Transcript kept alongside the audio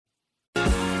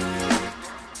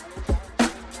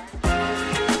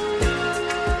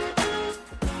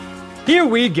Here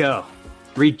we go.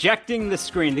 Rejecting the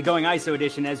Screen, the Going ISO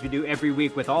edition, as we do every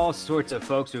week with all sorts of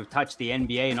folks who have touched the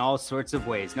NBA in all sorts of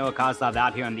ways. Noah Kozlov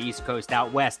out here on the East Coast,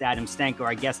 out west. Adam Stenko,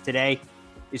 our guest today,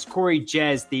 is Corey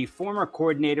Jez, the former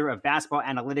coordinator of basketball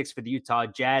analytics for the Utah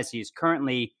Jazz. He is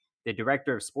currently the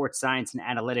director of sports science and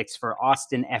analytics for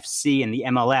Austin FC in the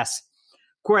MLS.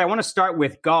 Corey, I want to start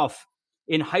with golf.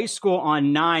 In high school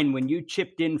on 9, when you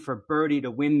chipped in for birdie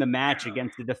to win the match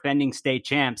against the defending state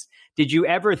champs, did you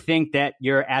ever think that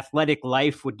your athletic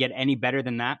life would get any better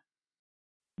than that?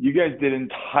 You guys did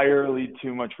entirely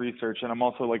too much research, and I'm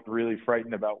also really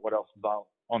frightened about what else is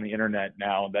on the internet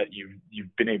now that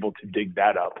you've been able to dig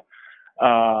that up.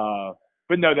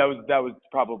 But no, that was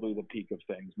probably the peak of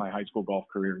things. My high school golf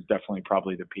career is definitely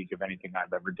probably the peak of anything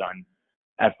I've ever done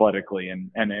athletically, and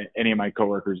any of my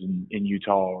coworkers in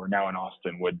Utah or now in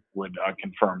Austin would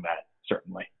confirm that,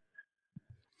 certainly.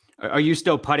 Are you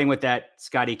still putting with that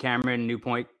Scotty Cameron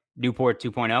Newport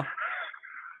 2.0?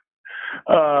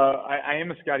 I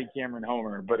am a Scotty Cameron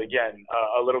homer, but again,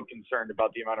 a little concerned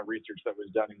about the amount of research that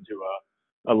was done into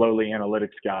a lowly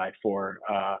analytics guy for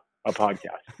a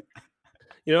podcast.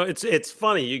 You know, it's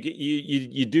funny.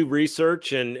 You do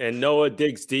research, and Noah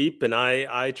digs deep, and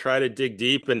I try to dig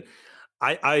deep, and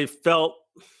I felt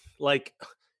like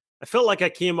I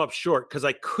came up short because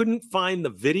I couldn't find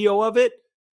the video of it,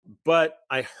 but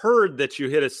I heard that you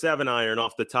hit a 7-iron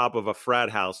off the top of a frat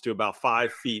house to about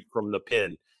 5 feet from the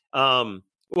pin.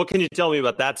 What can you tell me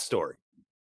about that story?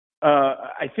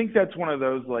 I think that's one of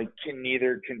those can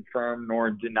neither confirm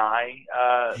nor deny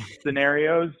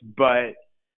scenarios, but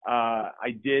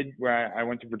I did where I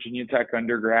went to Virginia Tech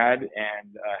undergrad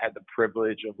and had the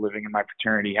privilege of living in my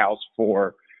fraternity house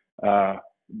for a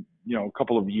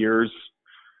couple of years,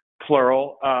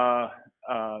 plural.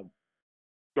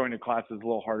 Going to class is a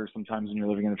little harder sometimes when you're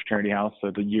living in a fraternity house, so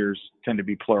the years tend to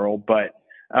be plural. But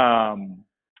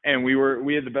and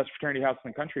we had the best fraternity house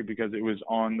in the country because it was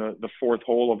on the fourth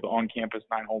hole of the on-campus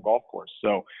 9-hole golf course.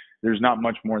 So there's not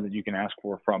much more that you can ask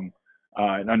for from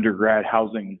an undergrad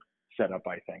housing setup,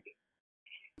 I think.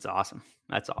 That's awesome.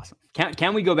 That's awesome.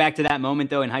 Can we go back to that moment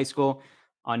though in high school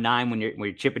on 9 when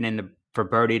you're chipping in for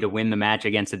birdie to win the match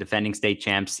against the defending state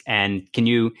champs? And can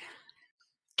you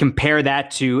compare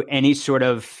that to any sort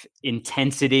of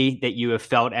intensity that you have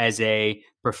felt as a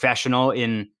professional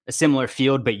in a similar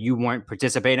field, but you weren't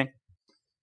participating?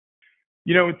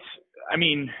 In all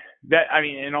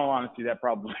honesty, that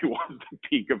probably was the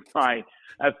peak of my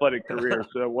athletic career.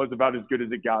 So it was about as good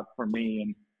as it got for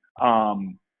me.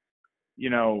 And,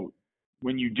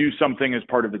 when you do something as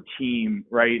part of a team,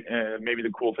 right? Maybe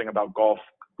the cool thing about golf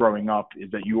growing up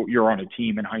is that you're on a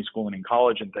team in high school and in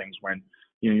college and things when,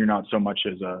 you're not so much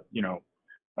as a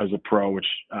pro, which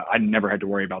I never had to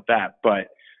worry about that. But,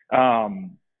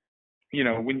 when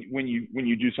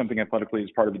you do something athletically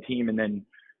as part of a team and then,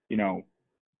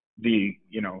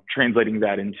 translating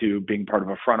that into being part of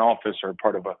a front office or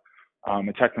part of a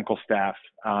technical staff,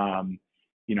 at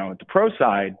the pro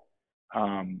side,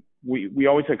 we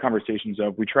always had conversations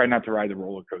of, we try not to ride the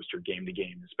roller coaster game to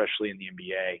game, especially in the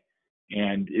NBA.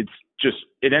 And it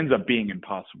ends up being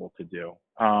impossible to do.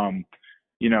 In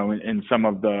some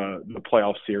of the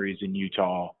playoff series in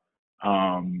Utah,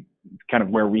 kind of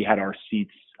where we had our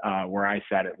seats, where I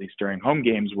sat at least during home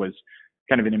games, was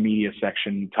kind of in a media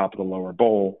section, top of the lower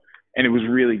bowl. And it was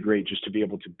really great just to be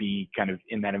able to be kind of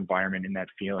in that environment, in that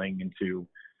feeling. And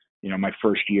my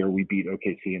first year, we beat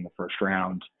OKC in the first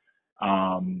round.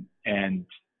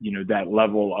 That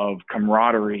level of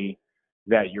camaraderie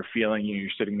that you're feeling,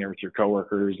 you're sitting there with your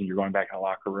coworkers and you're going back in the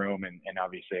locker room and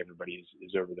obviously everybody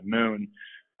is over the moon,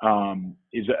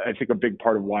 is I think a big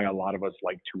part of why a lot of us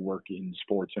like to work in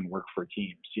sports and work for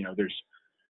teams. There's,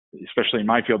 especially in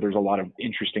my field, there's a lot of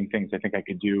interesting things I think I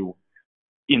could do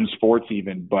in sports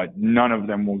even, but none of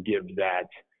them will give that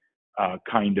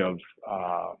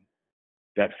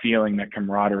that feeling, that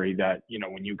camaraderie that,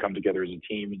 when you come together as a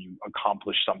team and you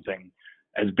accomplish something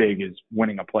as big as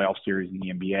winning a playoff series in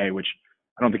the NBA, which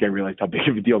I don't think I realized how big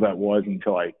of a deal that was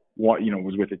until I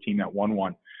was with a team that won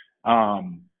one.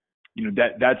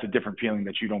 That's a different feeling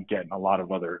that you don't get in a lot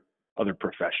of other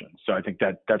professions. So I think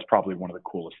that's probably one of the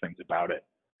coolest things about it.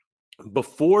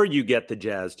 Before you get the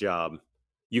Jazz job,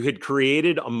 you had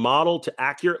created a model to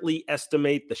accurately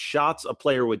estimate the shots a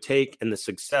player would take and the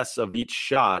success of each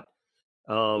shot.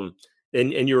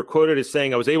 And you were quoted as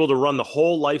saying, "I was able to run the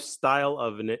whole life cycle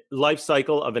of an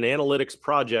analytics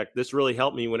project. This really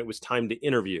helped me when it was time to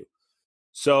interview."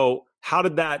 So how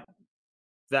did that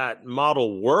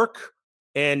model work,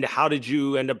 and how did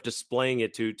you end up displaying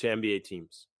it to NBA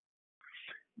teams?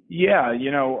 Yeah,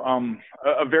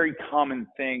 a very common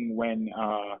thing when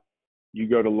you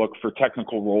go to look for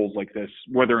technical roles like this,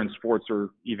 whether in sports or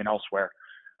even elsewhere,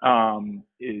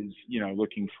 is,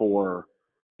 looking for,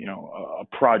 a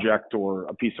project or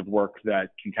a piece of work that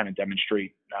can kind of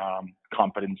demonstrate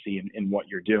competency in what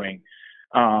you're doing.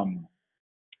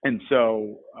 And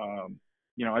so,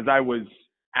 as I was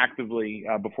actively,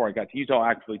 before I got to Utah,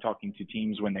 actively talking to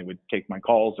teams when they would take my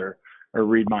calls or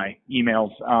read my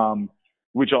emails,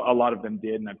 which a lot of them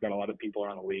did. And I've got a lot of people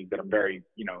around the league that I'm very,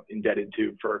 indebted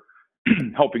to for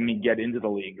helping me get into the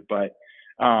league. But,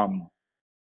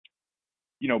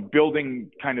 building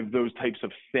kind of those types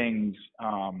of things,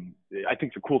 I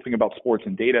think the cool thing about sports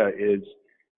and data is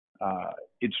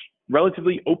it's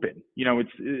relatively open.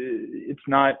 It's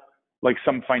not like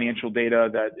some financial data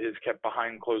that is kept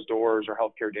behind closed doors or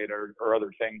healthcare data or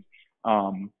other things.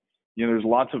 There's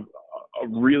lots of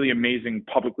really amazing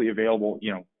publicly available,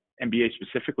 NBA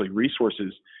specifically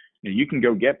resources. You can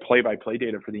go get play-by-play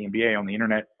data for the NBA on the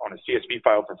internet on a CSV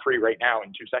file for free right now in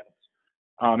 2 seconds.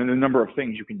 And the number of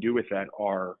things you can do with that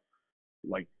are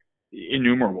like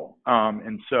innumerable.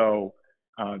 And so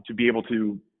to be able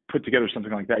to put together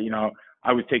something like that,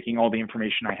 I was taking all the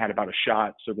information I had about a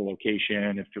shot, so the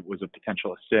location, if it was a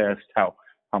potential assist, how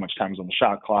much time was on the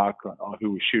shot clock,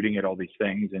 who was shooting it, all these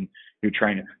things, and you're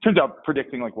trying to. Turns out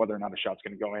predicting like whether or not a shot's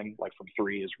going to go in, like from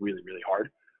 3, is really, really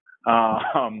hard,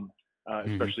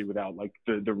 especially without like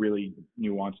the really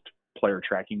nuanced player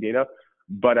tracking data.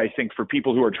 But I think for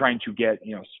people who are trying to get,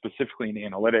 specifically in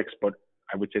analytics, but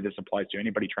I would say this applies to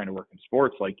anybody trying to work in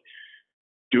sports, like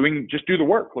just do the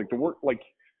work, like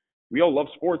we all love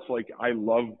sports. Like I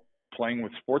love playing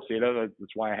with sports data.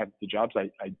 That's why I have the jobs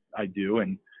I do.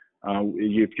 And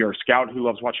if you're a scout who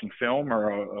loves watching film,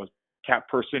 or a cap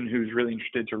person who's really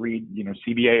interested to read,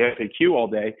 CBA FAQ all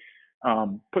day,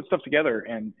 put stuff together.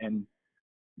 And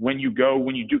when you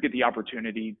do get the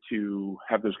opportunity to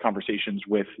have those conversations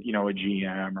with, a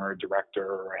GM or a director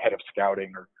or a head of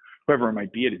scouting or whoever it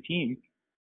might be at a team,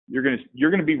 you're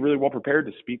going to be really well prepared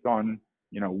to speak on,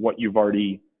 what you've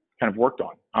already kind of worked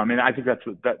on. And I think that's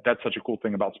such a cool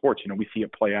thing about sports. We see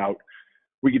it play out.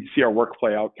 We get to see our work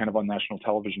play out kind of on national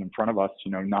television in front of us,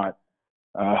 not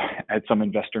at some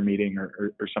investor meeting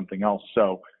or something else.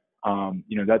 So,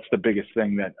 that's the biggest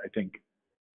thing that I think,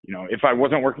 if I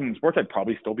wasn't working in sports, I'd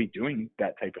probably still be doing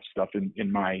that type of stuff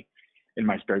in my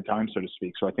spare time, so to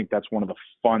speak. So I think that's one of the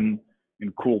fun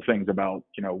and cool things about,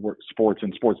 sports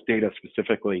and sports data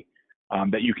specifically,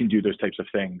 that you can do those types of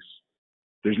things.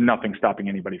 There's nothing stopping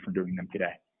anybody from doing them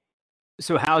today.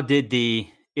 So how did the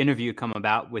interview come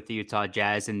about with the Utah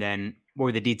Jazz, and then what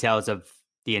were the details of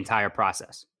the entire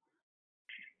process?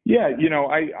 Yeah,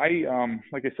 I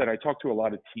like I said, I talked to a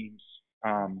lot of teams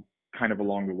kind of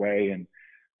along the way, and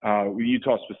with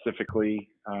Utah specifically,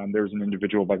 there was an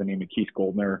individual by the name of Keith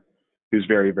Goldner who's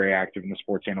very, very active in the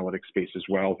sports analytics space as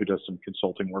well, who does some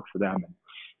consulting work for them.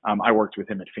 And I worked with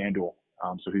him at FanDuel,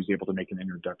 so he was able to make an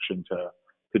introduction to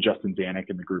Justin Zanuck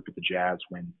and the group at the Jazz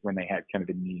when they had kind of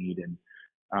a need. And,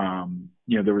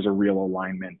 there was a real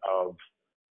alignment of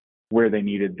where they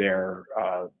needed their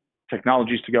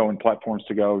technologies to go and platforms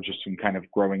to go, just in kind of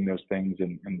growing those things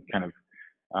and kind of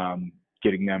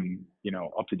getting them,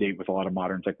 up to date with a lot of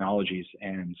modern technologies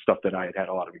and stuff that I had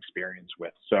a lot of experience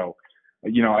with. So,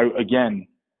 you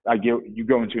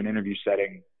go into an interview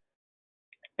setting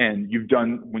and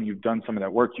when you've done some of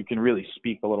that work, you can really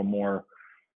speak a little more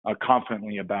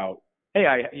confidently about, hey,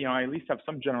 I at least have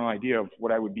some general idea of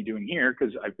what I would be doing here,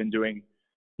 because I've been doing,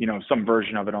 some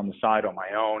version of it on the side on my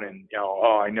own. And,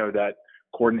 I know that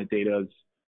coordinate data is,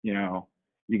 you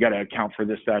got to account for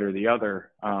this, that, or the other,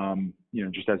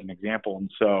 just as an example. And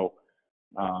so,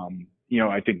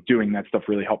 I think doing that stuff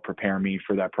really helped prepare me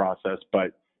for that process.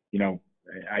 But,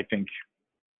 I think,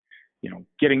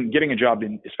 getting a job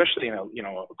in, especially in a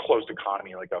closed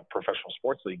economy like a professional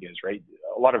sports league is, right?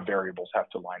 A lot of variables have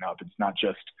to line up. It's not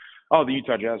just, oh, the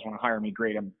Utah Jazz want to hire me,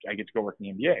 great, I get to go work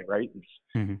in the NBA, right? It's,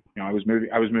 I was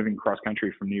moving cross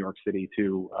country from New York City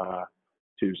to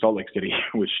Salt Lake City,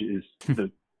 which is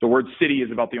the word city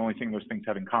is about the only thing those things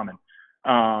have in common.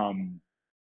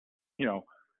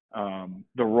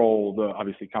 The role,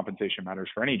 obviously compensation matters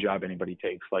for any job anybody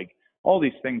takes. Like all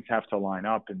these things have to line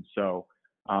up, and so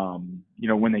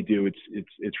when they do,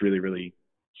 it's really, really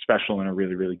special and a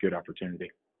really, really good opportunity.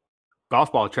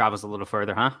 Golf ball travels a little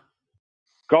further, huh?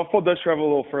 Golf ball does travel a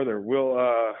little further. When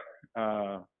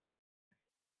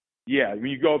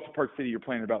you go up to Park City, you're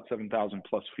playing about 7,000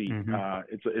 plus feet.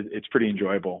 It's pretty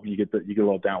enjoyable. You get a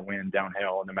little downwind,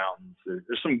 downhill in the mountains.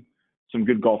 There's some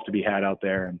good golf to be had out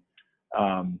there, and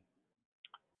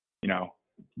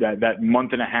that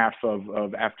month and a half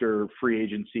of after free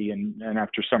agency and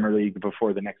after summer league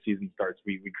before the next season starts,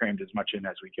 we crammed as much in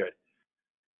as we could.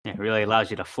 It really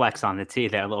allows you to flex on the tee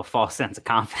there, a little false sense of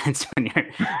confidence when you're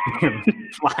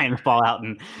flying the ball out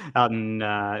in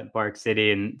Park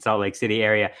City and Salt Lake City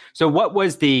area. So what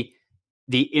was the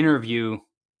interview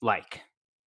like?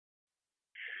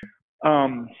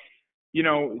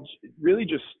 Really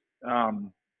just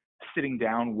sitting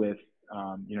down with,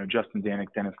 Justin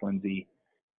Zanuck, Dennis Lindsay,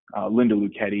 Linda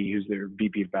Lucchetti, who's their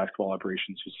VP of basketball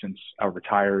operations, who's since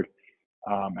retired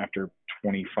after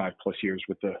 25 plus years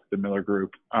with the Miller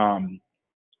Group.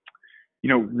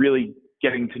 Really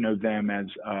getting to know them as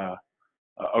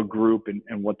a group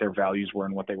and what their values were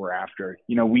and what they were after.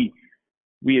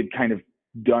 We had kind of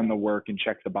done the work and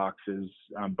checked the boxes,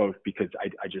 both because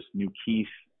I just knew Keith,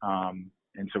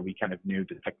 and so we kind of knew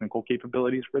the technical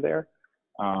capabilities were there.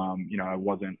 I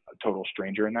wasn't a total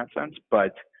stranger in that sense,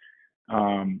 but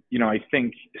I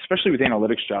think especially with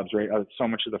analytics jobs, right, so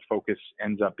much of the focus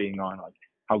ends up being on like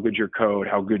how good your code,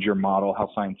 how good your model, how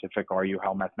scientific are you,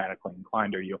 how mathematically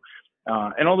inclined are you,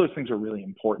 and all those things are really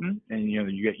important. And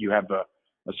you have a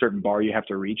certain bar you have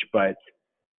to reach. But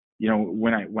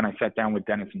when I sat down with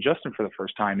Dennis and Justin for the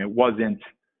first time, it wasn't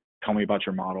tell me about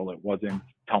your model. It wasn't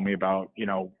tell me about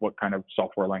what kind of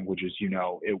software languages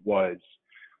It was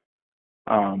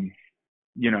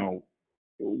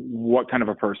what kind of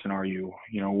a person are you?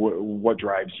 What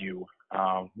drives you?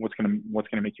 What's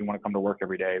gonna make you want to come to work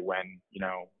every day when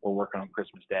we're working on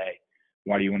Christmas Day?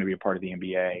 Why do you want to be a part of the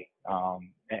NBA?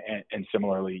 And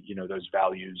similarly, those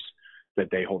values that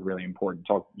they hold really important.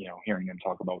 Hearing them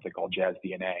talk about what they call Jazz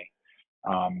DNA,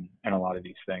 and a lot of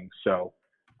these things. So,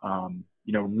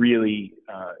 really,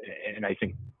 and I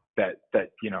think that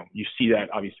you see that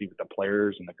obviously with the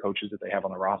players and the coaches that they have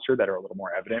on the roster that are a little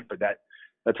more evident, but that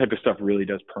type of stuff really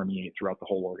does permeate throughout the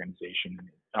whole organization.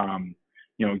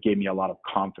 It gave me a lot of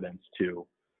confidence to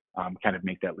kind of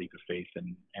make that leap of faith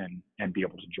and be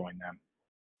able to join them.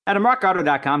 Adam,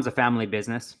 RockAuto.com is a family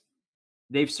business.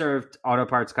 They've served auto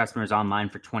parts customers online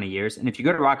for 20 years. And if you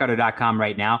go to RockAuto.com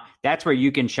right now, that's where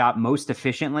you can shop most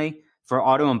efficiently for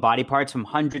auto and body parts from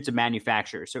hundreds of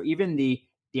manufacturers. So even the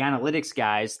analytics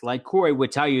guys like Corey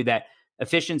would tell you that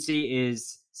efficiency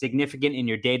is significant in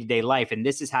your day-to-day life. And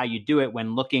this is how you do it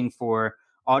when looking for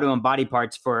auto and body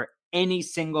parts for any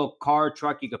single car,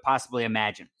 truck you could possibly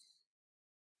imagine.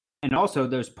 And also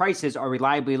those prices are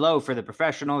reliably low for the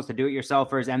professionals, the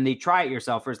do-it-yourselfers, and the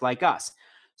try-it-yourselfers like us.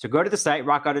 So go to the site,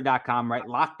 rockauto.com, right?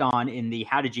 Locked On in the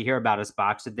How Did You Hear About Us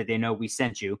box so that they know we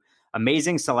sent you.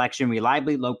 Amazing selection,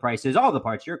 reliably low prices, all the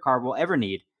parts your car will ever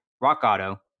need.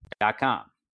 rockauto.com.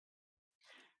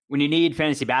 When you need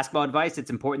fantasy basketball advice, it's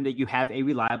important that you have a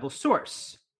reliable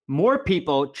source. More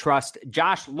people trust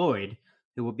Josh Lloyd,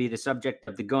 who will be the subject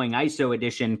of the Going ISO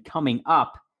edition coming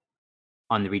up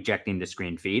on the Rejecting the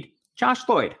Screen feed. Josh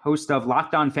Lloyd, host of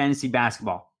Locked On Fantasy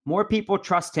Basketball. More people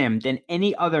trust him than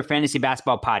any other fantasy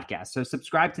basketball podcast. So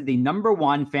subscribe to the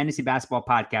 #1 fantasy basketball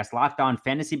podcast, Locked On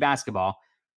Fantasy Basketball,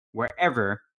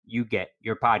 wherever you get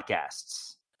your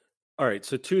podcasts. All right.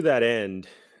 So to that end,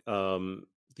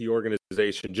 the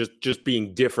organization just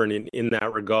being different in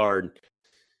that regard.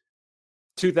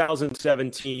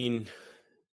 2017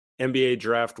 NBA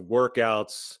draft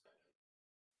workouts.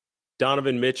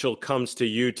 Donovan Mitchell comes to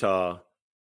Utah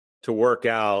to work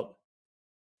out.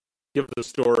 Give the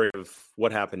story of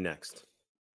what happened next.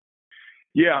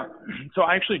 Yeah, so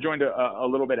I actually joined a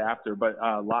little bit after, but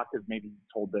Locke has maybe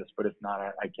told this, but if not,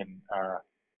 I can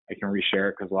reshare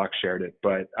it because Locke shared it.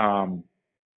 But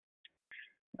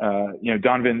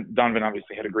Donovan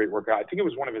obviously had a great workout. I think it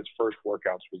was one of his first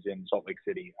workouts was in Salt Lake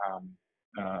City.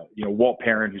 Walt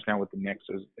Perrin, who's now with the Knicks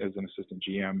as an assistant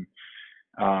GM,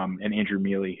 and Andrew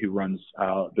Mealy, who runs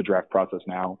the draft process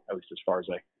now, at least as far as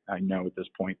I know at this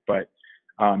point. But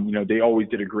they always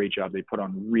did a great job. They put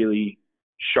on really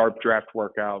sharp draft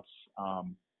workouts,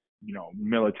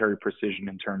 military precision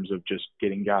in terms of just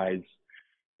getting guys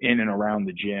in and around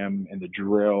the gym and the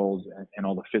drills and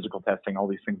all the physical testing, all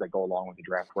these things that go along with the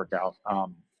draft workout.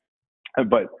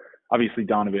 But obviously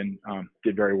Donovan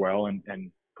did very well and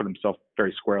put himself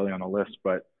very squarely on the list.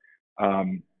 But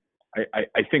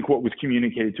I think what was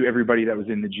communicated to everybody that was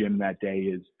in the gym that day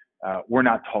is we're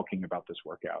not talking about this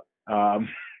workout,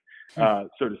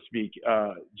 so to speak,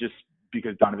 just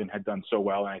because Donovan had done so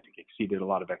well and I think exceeded a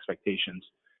lot of expectations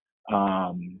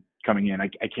coming in. I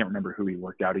can't remember who he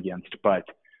worked out against, but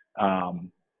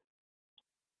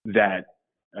that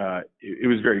it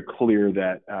was very clear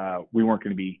that we weren't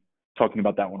going to be talking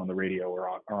about that one on the radio or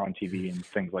on TV and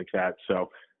things like that. So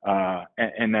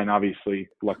and then obviously,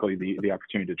 luckily, the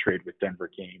opportunity to trade with Denver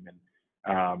came,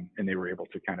 And they were able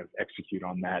to kind of execute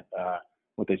on that,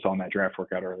 what they saw in that draft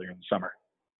workout earlier in the summer.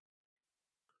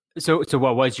 So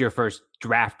what was your first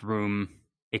draft room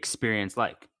experience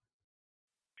like?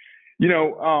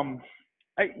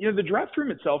 The draft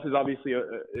room itself is obviously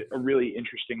a really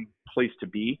interesting place to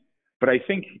be, but I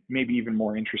think maybe even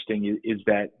more interesting is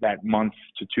that month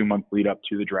to 2 month lead up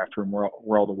to the draft room where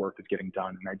all the work is getting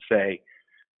done. And I'd say,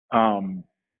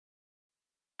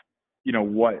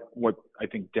 what I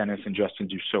think Dennis and Justin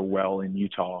do so well in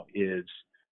Utah is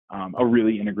a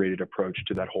really integrated approach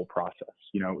to that whole process.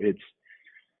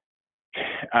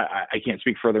 I can't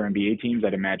speak for other NBA teams.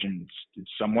 I'd imagine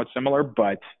it's somewhat similar,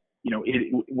 but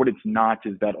what it's not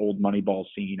is that old Moneyball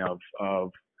scene of a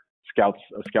scout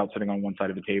sitting on one side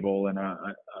of a table and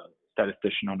a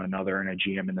statistician on another and a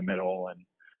GM in the middle, and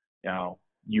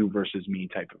you versus me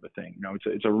type of a thing.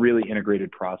 It's a really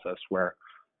integrated process where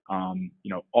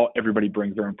everybody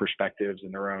brings their own perspectives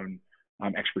and their own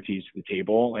expertise to the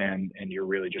table, and you're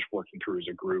really just working through as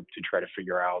a group to try to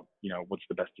figure out what's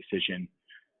the best decision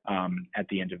at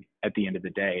the end of the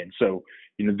day. And so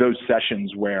those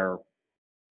sessions where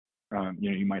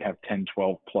you might have 10,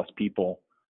 12 plus people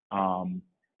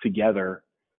together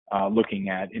looking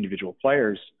at individual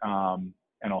players,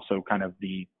 and also kind of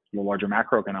the larger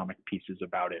macroeconomic pieces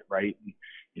about it, right?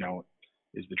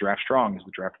 Is the draft strong? Is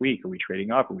the draft weak? Are we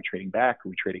trading up? Are we trading back? Are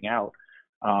we trading out?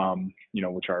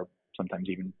 Which are sometimes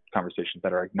even conversations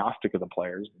that are agnostic of the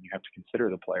players, and you have to consider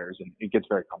the players, and it gets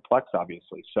very complex,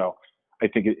 obviously. So I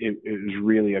think it was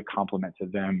really a compliment to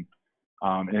them.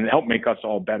 And it helped make us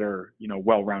all better,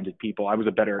 well-rounded people. I was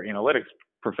a better analytics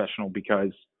professional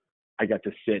because I got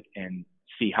to sit and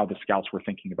see how the scouts were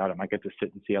thinking about him. I get to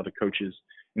sit and see how the coaches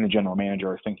and the general manager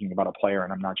are thinking about a player,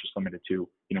 and I'm not just limited to,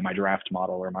 my draft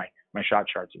model or my shot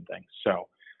charts and things. So,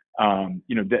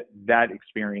 that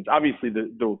experience, obviously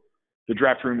the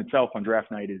draft room itself on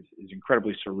draft night is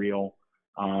incredibly surreal.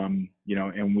 And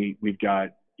we've got,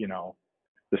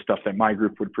 the stuff that my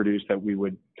group would produce that we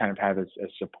would kind of have as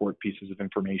support pieces of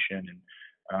information.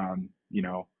 And,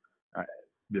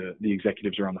 the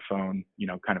executives are on the phone,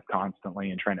 kind of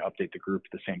constantly and trying to update the group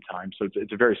at the same time. So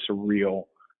it's a very surreal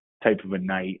type of a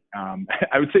night.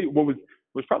 I would say what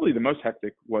was probably the most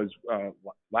hectic was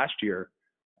last year.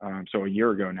 So a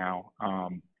year ago now,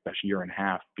 actually a year and a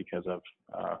half because of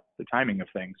the timing of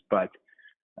things. But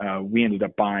we ended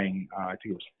up buying, I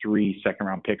think it was 3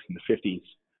 second-round picks in the 50s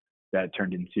that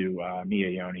turned into Mia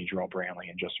Ioni, Jarrell Brantley,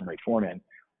 and Justin Ray Foreman.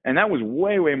 And that was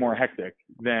way, way more hectic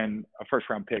than a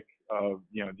first-round pick of,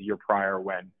 the year prior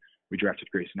when we drafted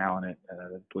Grayson Allen at,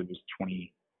 I believe it was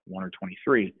 21 or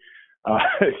 23.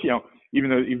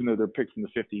 Even though they're picks in the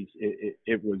 50s,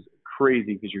 it was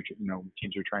crazy because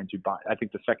teams are trying to buy. I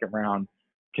think the second round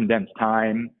condensed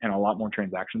time and a lot more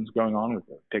transactions going on with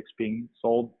the picks being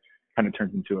sold kind of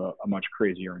turns into a much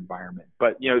crazier environment.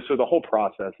 But, so the whole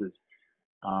process is,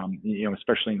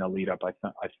 especially in the lead up, I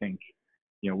think,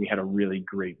 we had a really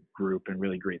great group and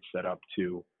really great setup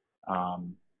to,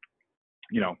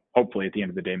 hopefully at the end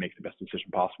of the day, make the best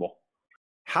decision possible.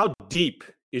 How deep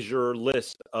is your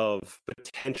list of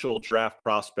potential draft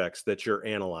prospects that you're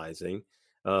analyzing?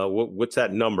 What's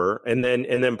that number? And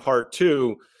then part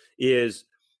two is,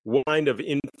 what kind of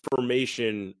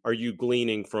information are you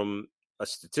gleaning from a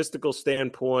statistical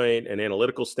standpoint, an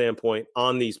analytical standpoint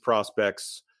on these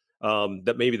prospects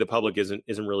that maybe the public isn't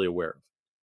really aware of?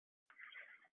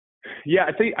 Yeah,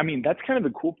 that's kind of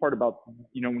the cool part about,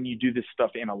 when you do this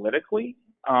stuff analytically,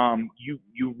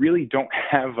 you really don't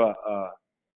have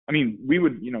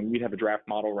we'd have a draft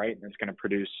model, right? And it's going to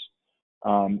produce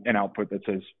an output that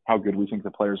says how good we think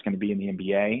the player is going to be in the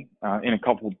NBA in a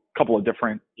couple of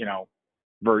different,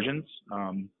 versions,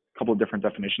 a couple of different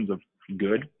definitions of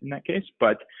good in that case.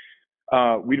 But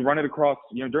we'd run it across,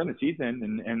 during the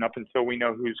season and up until we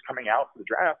know who's coming out for the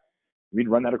draft, we'd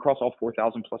run that across all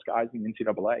 4,000 plus guys in the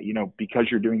NCAA, because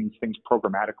you're doing these things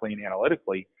programmatically and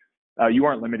analytically, you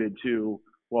aren't limited to,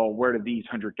 well, where do these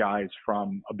 100 guys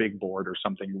from a big board or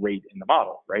something rate in the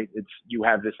model, right? You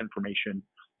have this information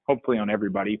hopefully on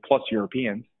everybody plus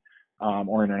Europeans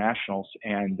or internationals.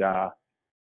 And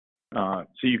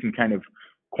so you can kind of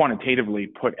quantitatively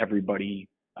put everybody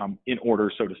in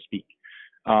order, so to speak.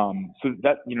 So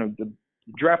that, the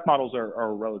draft models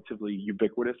are relatively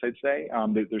ubiquitous, I'd say.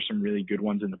 There's some really good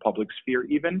ones in the public sphere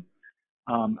even.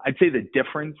 I'd say the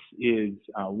difference is,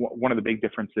 one of the big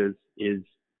differences is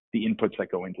the inputs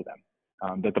that go into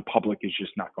them, that the public is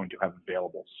just not going to have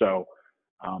available. So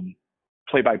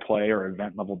play-by-play or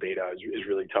event-level data is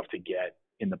really tough to get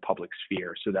in the public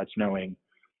sphere. So that's knowing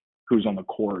who's on the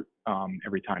court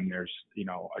every time there's,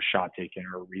 a shot taken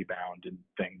or a rebound and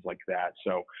things like that.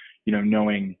 So,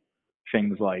 knowing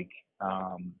things like,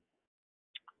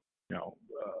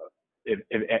 if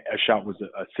a shot was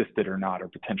assisted or not, or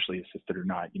potentially assisted or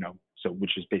not, so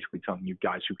which is basically telling you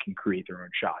guys who can create their own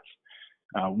shots.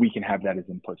 We can have that as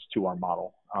inputs to our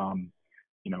model.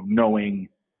 Knowing,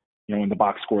 in the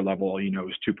box score level, all you know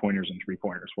is 2-pointers and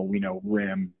 3-pointers. Well, we know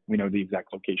rim, we know the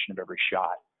exact location of every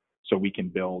shot. So we can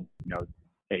build,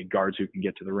 guards who can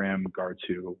get to the rim, guards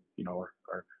who,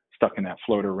 are stuck in that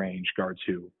floater range, guards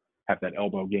who have that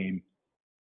elbow game,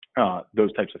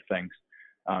 those types of things.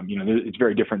 It's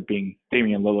very different being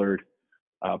Damian Lillard,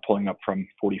 pulling up from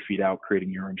 40 feet out,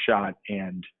 creating your own shot,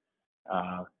 and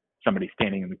somebody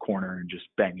standing in the corner and just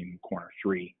banging the corner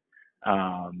three.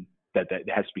 That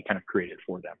has to be kind of created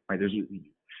for them, right? There's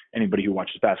anybody who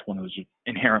watches basketball knows there's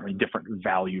inherently different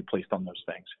value placed on those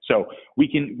things. So we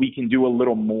can do a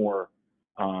little more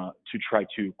to try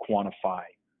to quantify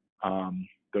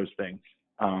those things.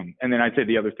 And then I'd say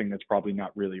the other thing that's probably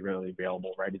not really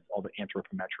available, right, is all the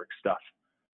anthropometric stuff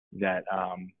that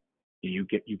you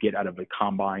get out of a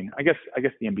combine. I guess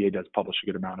the NBA does publish a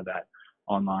good amount of that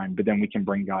online, but then we can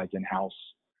bring guys in house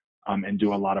and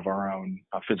do a lot of our own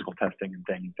physical testing and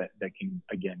things that can,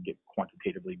 again, get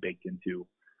quantitatively baked into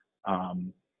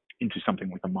something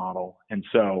like a model. And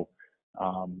so,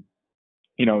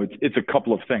 it's a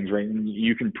couple of things, right? And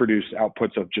you can produce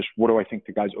outputs of just what do I think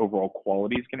the guy's overall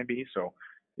quality is going to be. So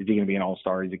is he going to be an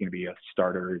all-star? Is he going to be a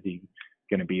starter? Is he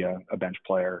going to be a bench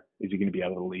player? Is he going to be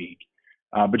out of the league?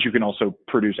 But you can also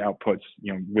produce outputs,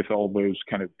 with all those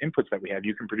kind of inputs that we have,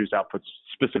 you can produce outputs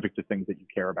specific to things that you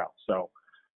care about. So,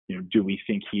 do we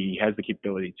think he has the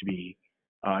capability to be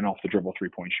an off-the-dribble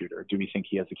 3-point shooter? Do we think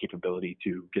he has the capability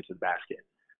to get to the basket?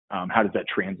 How does that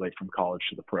translate from college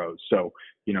to the pros? So,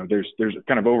 there's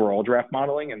kind of overall draft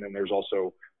modeling, and then there's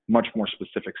also much more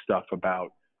specific stuff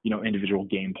about, individual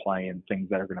gameplay and things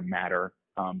that are going to matter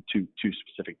to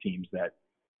specific teams that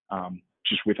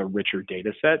just with a richer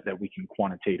data set that we can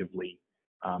quantitatively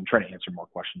try to answer more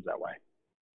questions that way.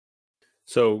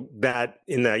 So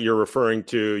in that you're referring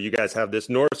to, you guys have this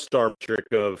North Star metric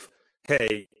of,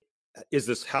 hey,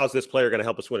 how's this player going to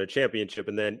help us win a championship?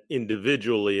 And then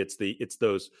individually, it's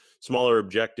those smaller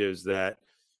objectives that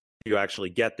you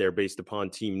actually get there based upon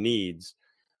team needs.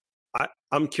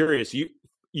 I'm curious.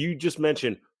 You just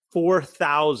mentioned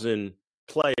 4,000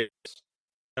 players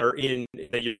are in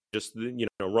that you just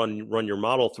run your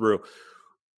model through.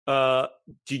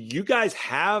 Do you guys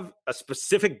have a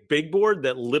specific big board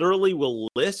that literally will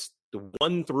list the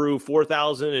 1 through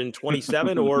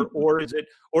 4,027, or is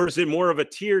it more of a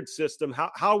tiered system?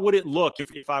 How would it look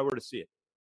if I were to see it?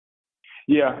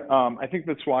 Yeah, I think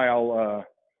that's why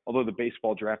although the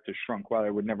baseball draft has shrunk, while I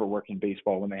would never work in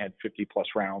baseball when they had 50 plus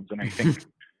rounds, and I think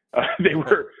they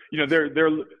were,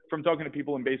 they're from talking to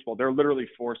people in baseball, they're literally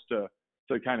forced to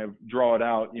kind of draw it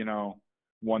out,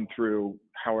 1 through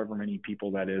however many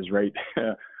people that is, right?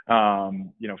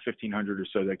 1,500 or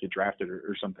so that get drafted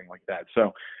or something like that.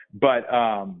 So, but,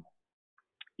 I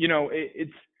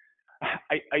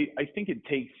think it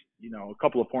takes, a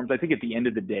couple of forms. I think at the end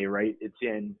of the day, right, it's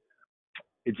in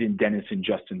Dennis and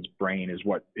Justin's brain is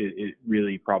what it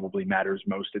really probably matters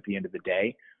most at the end of the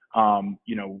day.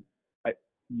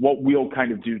 What we'll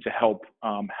kind of do to help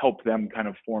them kind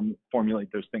of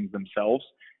formulate those things themselves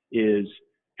is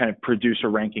kind of produce a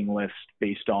ranking list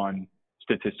based on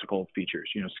statistical features.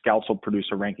 Scouts will produce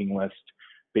a ranking list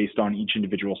based on each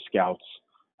individual scout's,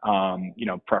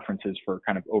 preferences for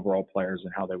kind of overall players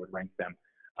and how they would rank them.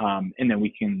 And then we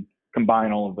can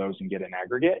combine all of those and get an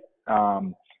aggregate.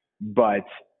 But,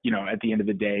 at the end of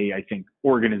the day, I think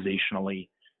organizationally,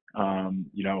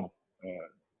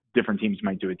 different teams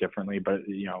might do it differently, but,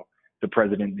 the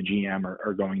president and the GM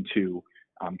are going to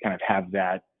kind of have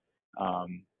that,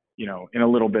 in a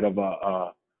little bit of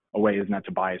a way is not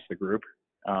to bias the group.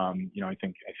 I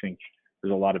think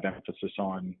there's a lot of emphasis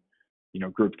on,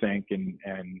 groupthink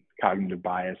and cognitive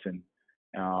bias. And,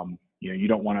 you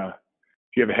don't want to,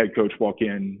 if you have a head coach walk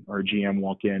in or a GM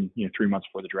walk in, 3 months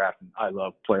before the draft, and I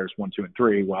love players 1, 2, and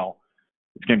 3, well,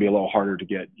 it's going to be a little harder to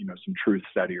get, some truths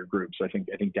out of your group. So I think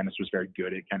Dennis was very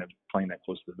good at kind of playing that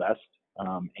close to the vest,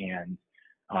 and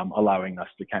allowing us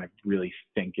to kind of really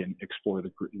think and explore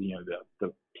the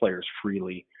players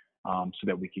freely, so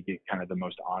that we could get kind of the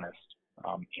most honest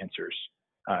answers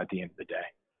at the end of the day.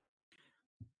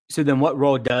 So then what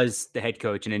role does the head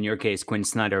coach, and in your case, Quinn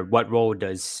Snyder, what role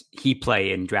does he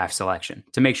play in draft selection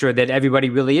to make sure that everybody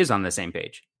really is on the same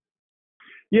page?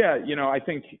 Yeah, I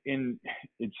think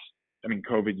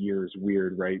COVID year is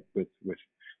weird, right? With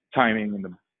timing and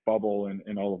the bubble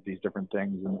and all of these different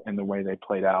things and the way they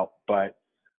played out. But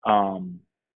I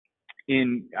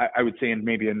would say in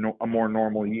maybe a more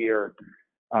normal year,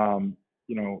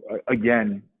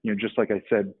 Again, just like I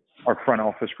said, our front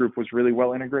office group was really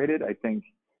well integrated. I think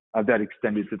that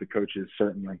extended to the coaches,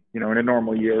 certainly. In a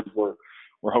normal year, we're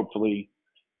hopefully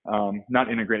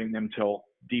not integrating them till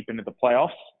deep into the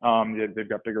playoffs. They've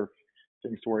got bigger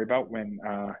things to worry about when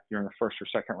you're in the first or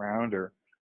second round, or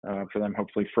for them,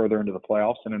 hopefully further into the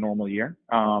playoffs in a normal year.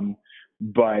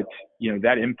 But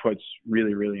that input's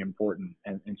really, really important.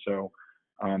 And so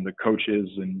the coaches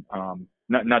and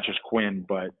not just Quinn,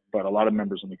 but a lot of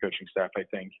members on the coaching staff, I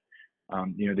think,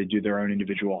 they do their own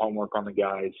individual homework on the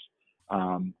guys.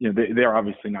 They're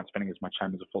obviously not spending as much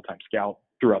time as a full-time scout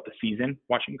throughout the season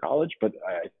watching college, but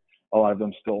a lot of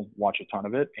them still watch a ton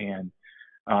of it. And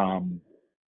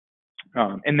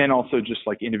then also just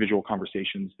like individual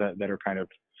conversations that are kind of,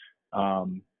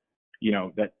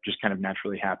 that just kind of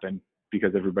naturally happen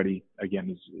because everybody, again,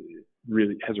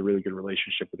 has a really good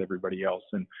relationship with everybody else.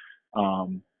 And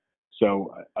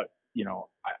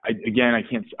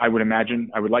I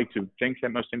would like to think that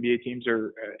most NBA teams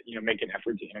are, make an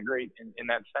effort to integrate in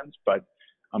that sense. But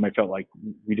I felt like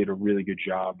we did a really good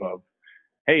job of,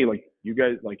 hey, like you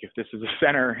guys, like if this is a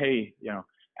center, hey,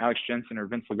 Alex Jensen or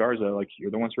Vince LaGarza, like you're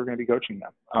the ones who are going to be coaching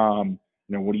them.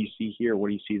 What do you see here? What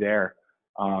do you see there?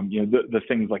 The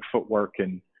things like footwork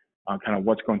and kind of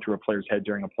what's going through a player's head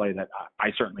during a play that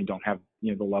I certainly don't have,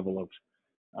 the level of,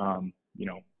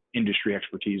 industry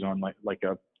expertise on like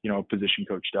a position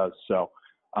coach does. So,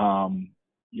 it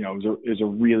was a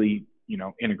really,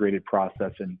 integrated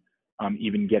process, and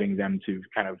even getting them to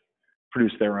kind of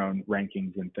produce their own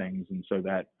rankings and things. And so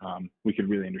that we could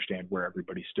really understand where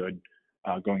everybody stood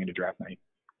going into draft night.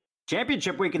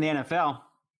 Championship week in the NFL.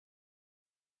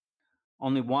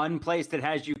 Only one place that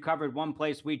has you covered, one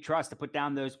place we trust to put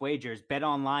down those wagers,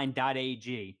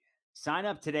 betonline.ag. Sign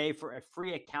up today for a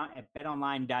free account at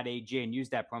betonline.ag and use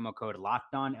that promo code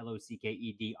LOCKEDON,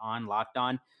 LOCKED on Locked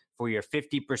On, for your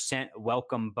 50%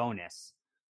 welcome bonus.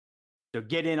 So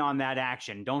get in on that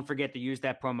action. Don't forget to use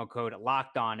that promo code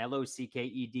Locked On,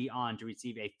 LOCKED on, to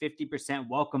receive a 50%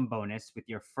 welcome bonus with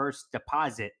your first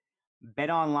deposit.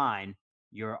 BetOnline,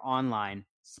 your online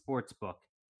sportsbook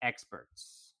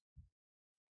experts.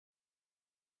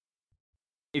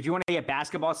 If you want to get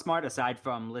basketball smart, aside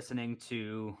from listening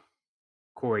to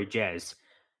Corey Jez,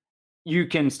 you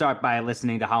can start by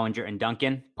listening to Hollinger and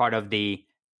Duncan, part of the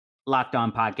Locked On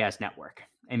Podcast Network.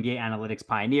 NBA analytics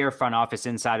pioneer, front office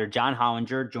insider John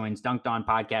Hollinger joins Dunked On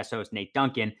podcast host Nate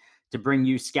Duncan to bring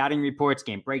you scouting reports,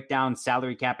 game breakdowns,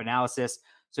 salary cap analysis.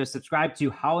 So subscribe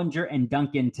to Hollinger and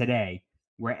Duncan today,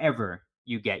 wherever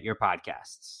you get your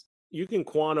podcasts. You can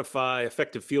quantify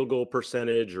effective field goal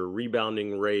percentage or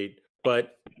rebounding rate,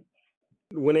 but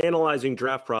when analyzing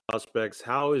draft prospects,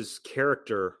 how is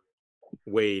character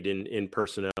weighed in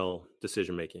personnel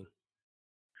decision-making?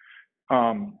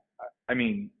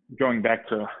 Going back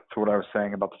to what I was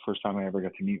saying about the first time I ever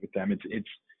got to meet with them,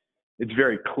 it's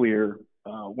very clear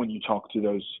when you talk to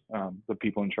those the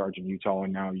people in charge in Utah,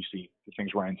 and now you see the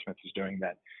things Ryan Smith is doing,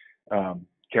 that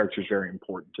character is very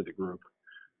important to the group,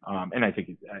 and I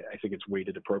think it's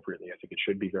weighted appropriately. I think it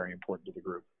should be very important to the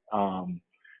group,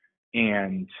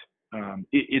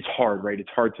 it's hard, right? It's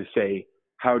hard to say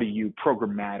how do you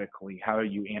programmatically, how do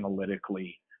you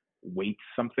analytically weight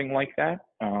something like that.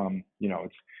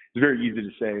 It's very easy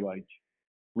to say like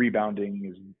rebounding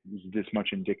is this much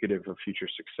indicative of future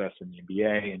success in the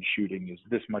NBA, and shooting is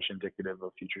this much indicative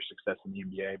of future success in the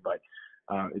NBA. But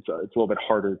it's a little bit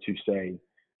harder to say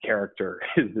character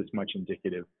is this much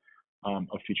indicative of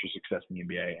future success in the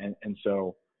NBA. And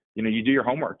so, you do your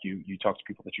homework. You talk to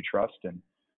people that you trust, and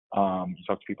you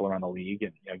talk to people around the league.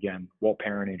 And again, Walt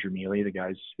Perrin, Andrew Neely, the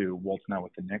guys who Walt's now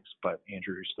with the Knicks, but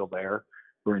Andrew is still there,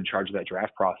 who are in charge of that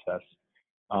draft process.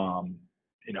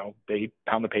 They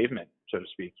pound the pavement, so to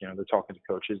speak. They're talking to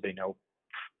coaches. They know,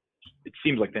 it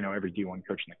seems like they know every D1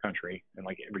 coach in the country, and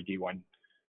like every D1,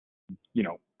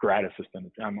 grad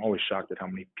assistant. I'm always shocked at how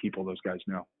many people those guys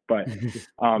know. But,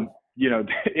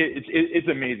 it's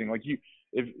amazing. Like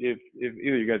if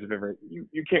either of you guys have ever,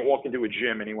 you can't walk into a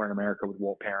gym anywhere in America with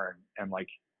Walt Perrin and like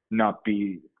not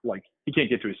be like, you can't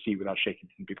get to a seat without shaking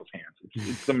some people's hands.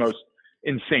 It's the most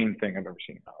insane thing I've ever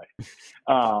seen in my life.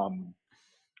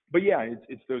 But yeah,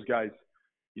 it's those guys,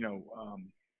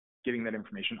 getting that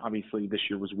information. Obviously this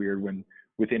year was weird when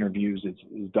with interviews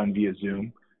it's done via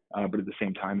Zoom, but at the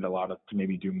same time it allowed us to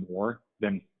maybe do more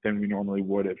than we normally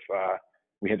would if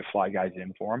we had to fly guys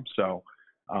in for them. So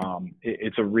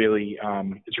it's a really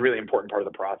important part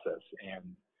of the process.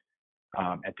 And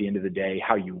at the end of the day,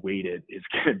 how you weight it is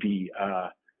going to be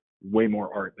way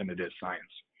more art than it is science.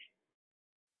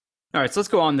 All right, so let's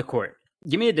go on the court.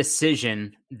 Give me a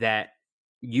decision that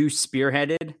you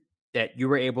spearheaded that you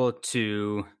were able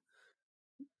to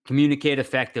communicate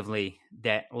effectively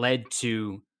that led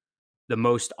to the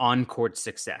most on-court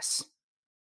success?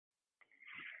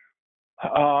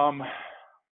 I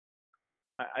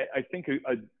think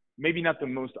maybe not the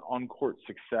most on-court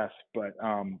success, but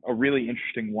a really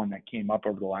interesting one that came up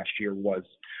over the last year was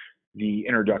the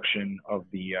introduction of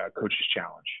the Coaches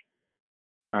Challenge.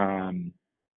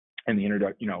 And the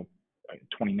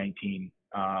 2019,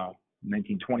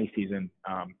 1920 season,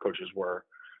 coaches were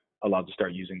allowed to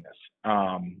start using this.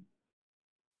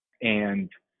 And,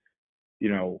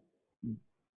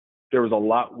 there was a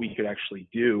lot we could actually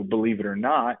do, believe it or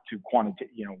not, to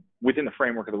within the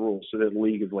framework of the rules. So that the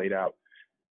league has laid out,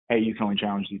 hey, you can only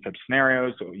challenge these types of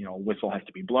scenarios. So, a whistle has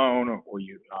to be blown, or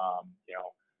if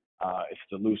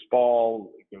it's a loose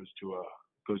ball, it goes to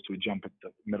a jump at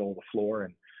the middle of the floor.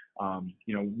 And,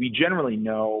 we generally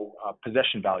know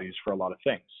possession values for a lot of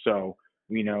things. So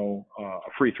we know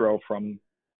a free throw from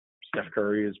Steph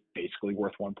Curry is basically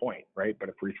worth 1 point, right? But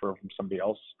a free throw from somebody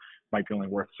else might be only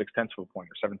worth 0.6 of a point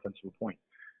or 0.7 of a point.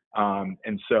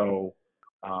 And so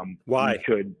why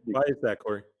is that,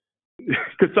 Corey?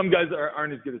 Because some guys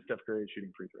aren't as good as Steph Curry at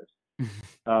shooting free throws.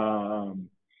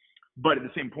 But at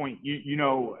the same point,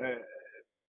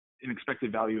 an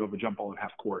expected value of a jump ball at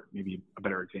half court, maybe a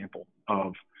better example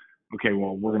of, okay,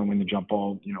 well, we're going to win the jump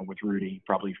ball, with Rudy,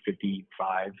 probably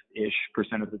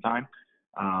 55-ish% of the time,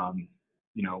 a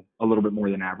little bit more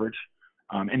than average.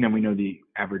 And then we know the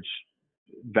average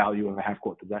value of a half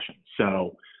court possession.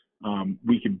 So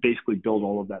we could basically build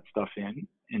all of that stuff in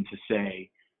and to say,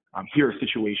 here are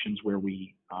situations where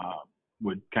we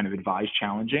would kind of advise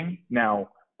challenging.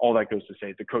 Now, all that goes to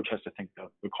say the coach has to think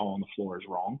the call on the floor is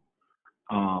wrong.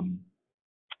 And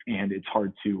it's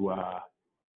hard to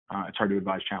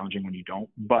advise challenging when you don't.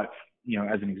 But,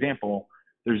 as an example,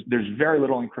 there's very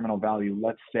little incremental value.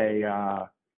 Let's say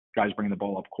guys bringing the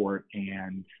ball up court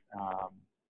and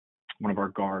one of our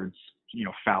guards,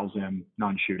 fouls him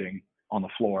non-shooting on the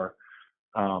floor.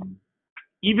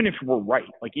 Even if we're right,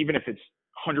 like even if it's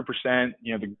 100%,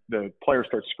 the player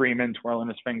starts screaming, twirling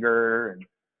his finger, and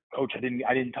coach, I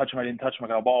didn't touch him, I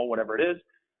got a ball, whatever it is.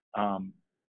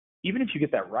 Even if you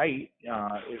get that right,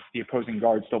 if the opposing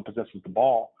guard still possesses the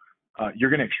ball, you're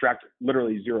going to extract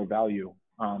literally zero value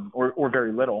or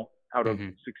very little out of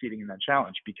succeeding in that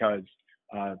challenge, because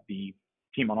the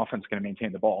team on offense is going to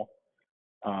maintain the ball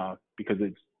because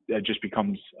it just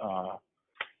becomes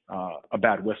a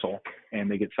bad whistle and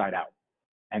they get side out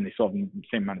and they still have the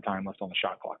same amount of time left on the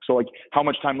shot clock. So like how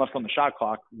much time left on the shot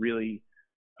clock really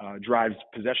drives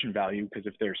possession value, because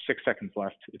if there's 6 seconds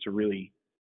left, it's a really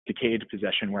decayed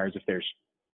possession, whereas if there's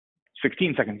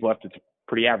 16 seconds left, it's a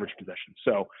pretty average possession.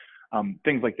 So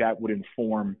things like that would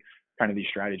inform kind of these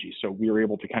strategies. So we were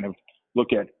able to kind of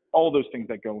look at all those things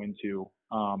that go into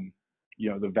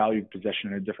the value of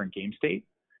possession in a different game state,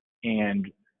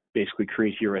 and basically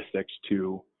create heuristics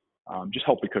to just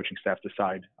help the coaching staff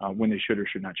decide when they should or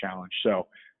should not challenge. So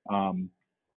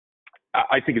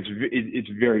I think it's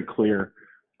very clear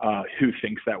who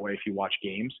thinks that way if you watch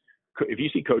games. If you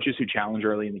see coaches who challenge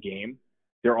early in the game,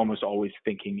 they're almost always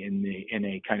thinking in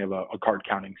a kind of a card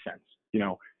counting sense.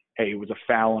 Hey, it was a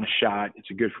foul on a shot.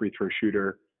 It's a good free throw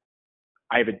shooter.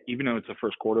 Even though it's the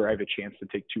first quarter, I have a chance to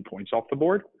take 2 points off the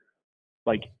board.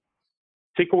 Like,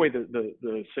 take away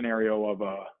the scenario of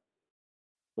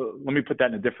let me put that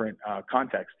in a different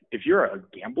context. If you're a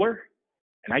gambler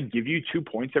and I give you 2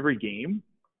 points every game,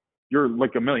 you're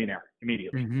like a millionaire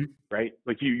immediately, right?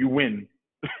 Like you win.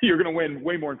 You're going to win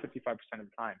way more than 55% of the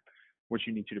time, which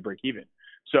you need to break even.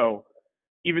 So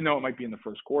even though it might be in the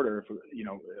first quarter, if,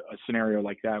 a scenario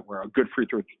like that where a good free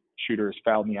throw shooter is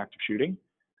fouled in the act of shooting,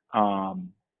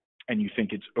 and you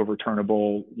think it's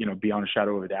overturnable, beyond a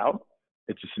shadow of a doubt,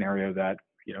 it's a scenario that,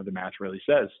 the math really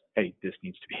says, hey, this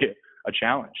needs to be a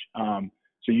challenge.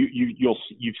 So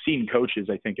you've seen coaches,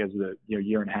 I think, as the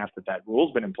year and a half that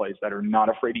rule's been in place, that are not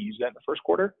afraid to use that in the first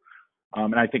quarter.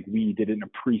 And I think we did it in a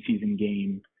preseason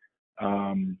game.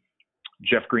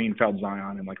 Jeff Green fouled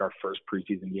Zion in like our first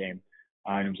preseason game.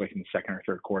 And it was like in the second or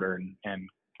third quarter, and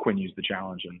Quinn used the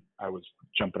challenge, and I was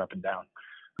jumping up and down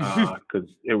because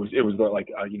it was like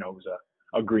it was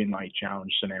a green light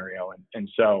challenge scenario, and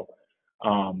so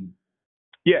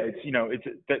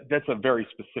that's a very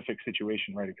specific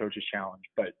situation, right? A coach's challenge,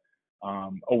 but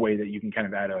a way that you can kind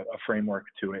of add a framework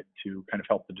to it to kind of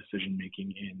help the decision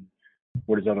making in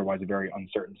what is otherwise a very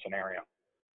uncertain scenario.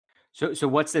 So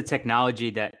what's the technology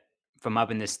that from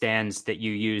up in the stands that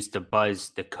you use to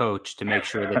buzz the coach to make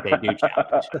sure that they do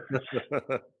challenge?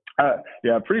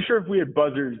 Pretty sure if we had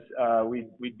buzzers,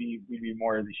 we'd be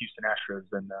more of the Houston Astros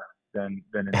than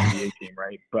an NBA team,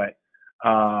 right? But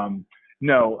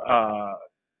No,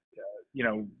 you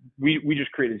know, we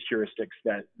just created heuristics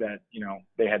that you know,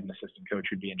 they had an assistant coach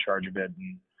who'd be in charge of it,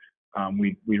 and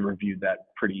we reviewed that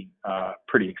pretty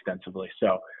extensively.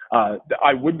 So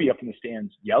I would be up in the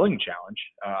stands yelling challenge.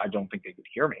 I don't think they could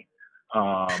hear me.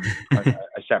 I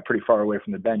sat pretty far away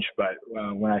from the bench, but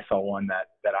when I saw one that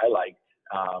I liked,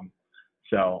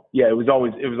 so yeah, it was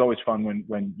always fun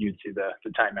when you'd see the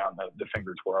timeout and the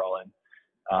finger twirl, and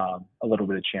a little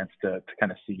bit of chance to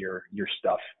kind of see your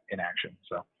stuff in action.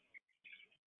 So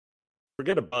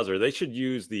Forget a buzzer. They should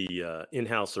use the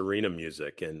in-house arena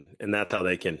music, and that's how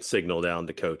they can signal down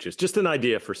to coaches. Just an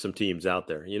idea for some teams out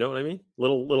there. You know what I mean?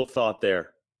 Little thought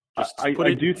there. Just I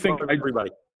do think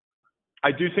everybody.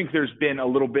 I do think there's been a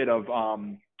little bit of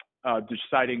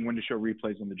deciding when to show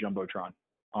replays on the jumbotron.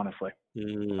 Honestly,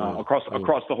 across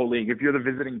the whole league. If you're the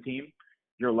visiting team,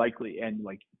 you're likely, and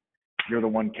like, you're the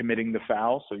one committing the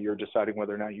foul, so you're deciding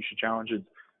whether or not you should challenge it.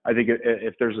 I think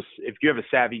if you have a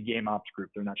savvy game ops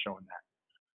group, they're not showing that.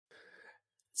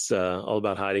 It's all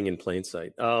about hiding in plain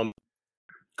sight.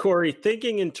 Corey,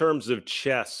 thinking in terms of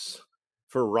chess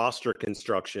for roster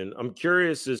construction, I'm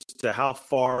curious as to how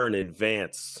far in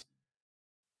advance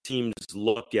teams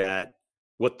look at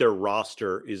what their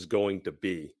roster is going to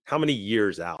be. How many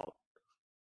years out?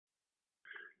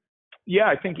 Yeah,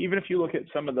 I think even if you look at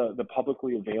some of the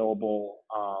publicly available,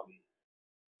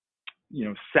 you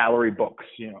know, salary books,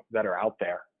 you know, that are out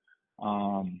there,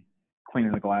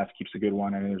 Cleaning the Glass keeps a good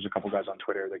one. I mean, there's a couple guys on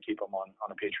Twitter that keep them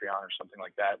on a Patreon or something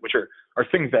like that, which are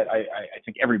things that I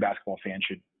think every basketball fan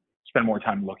should spend more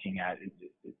time looking at.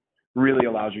 It really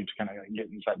allows you to kind of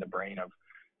get inside the brain of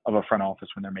a front office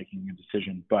when they're making a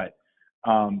decision. But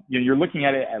you know, you're looking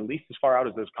at it at least as far out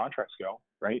as those contracts go,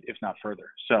 right? If not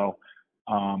further. So,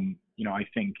 you know, I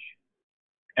think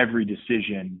every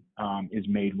decision is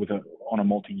made on a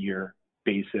multi-year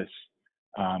basis,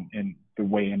 and the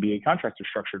way NBA contracts are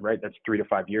structured, right? That's 3 to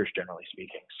 5 years, generally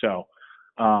speaking. So,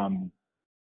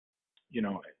 you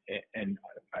know, and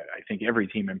I think every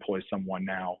team employs someone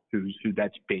now who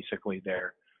that's basically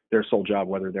their sole job,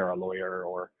 whether they're a lawyer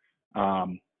or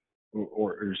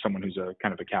someone who's a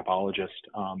kind of a capologist.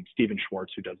 Steven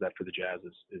Schwartz, who does that for the Jazz,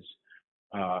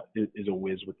 is a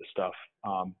whiz with the stuff.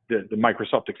 The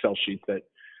Microsoft Excel sheets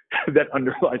that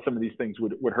underlie some of these things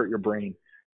would hurt your brain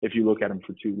if you look at them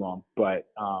for too long. But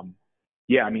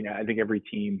yeah, I mean, I think every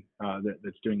team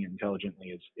that's doing it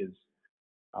intelligently is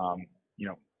you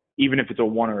know, even if it's a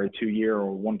 1 or a 2 year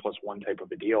or 1+1 type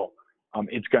of a deal,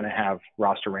 it's going to have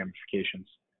roster ramifications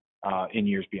in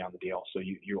years beyond the deal. So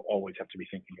you always have to be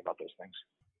thinking about those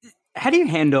things. How do you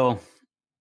handle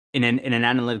in an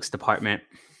analytics department?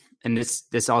 And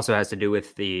this also has to do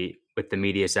with the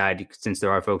media side, since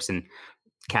there are folks in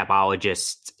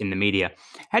capologists in the media.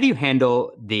 How do you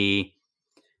handle the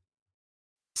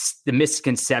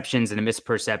misconceptions and the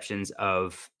misperceptions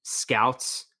of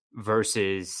scouts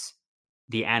versus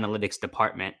the analytics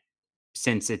department,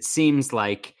 since it seems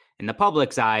like in the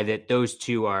public's eye that those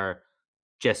two are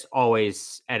just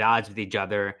always at odds with each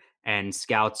other, and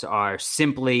scouts are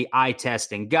simply eye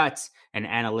test and guts, and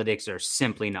analytics are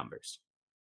simply numbers?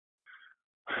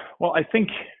 Well, I think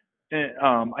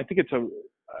it's a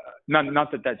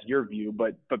not that that's your view,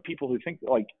 but people who think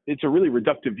like it's a really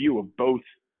reductive view of both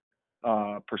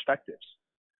perspectives.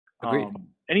 Agreed.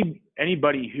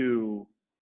 Anybody who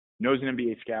knows an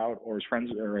NBA scout or is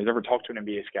friends or has ever talked to an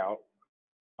NBA scout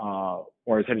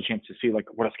or has had a chance to see like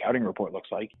what a scouting report looks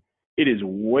like, it is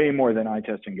way more than eye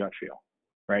test and gut feel,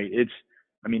 right?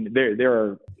 There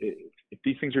are, if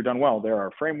these things are done well, there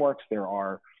are frameworks, there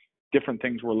are different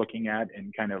things we're looking at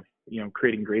and kind of, you know,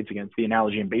 creating grades against. The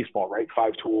analogy in baseball, right?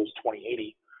 5 tools,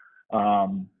 20/80.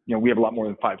 You know, we have a lot more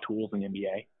than 5 tools in the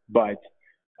NBA, but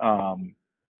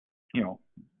you know,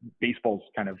 baseball's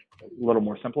kind of a little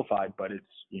more simplified, but it's,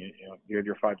 you know, you have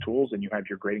your 5 tools and you have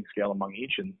your grading scale among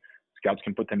each, and scouts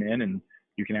can put them in and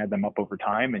you can add them up over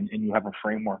time, and you have a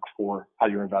framework for how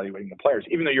you're evaluating the players,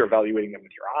 even though you're evaluating them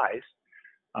with your eyes,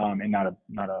 and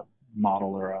not a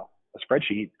model or a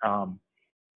spreadsheet.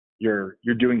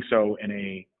 You're doing so in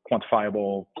a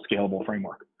quantifiable, scalable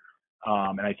framework.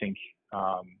 And I think,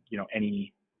 you know,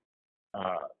 any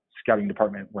scouting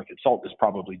department worth its salt is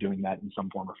probably doing that in some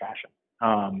form or fashion.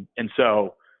 And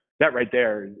so that right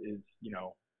there is, you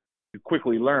know, you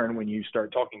quickly learn when you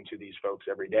start talking to these folks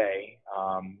every day.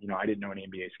 You know, I didn't know any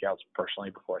NBA scouts personally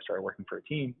before I started working for a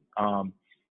team,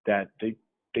 that they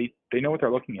know what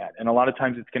they're looking at. And a lot of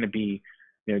times it's going to be,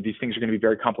 you know, these things are going to be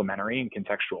very complementary and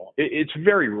contextual. It's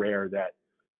very rare that,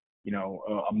 you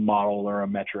know, a model or a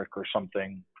metric or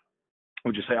something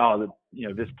would just say, oh, you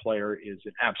know, this player is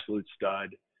an absolute stud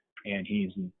and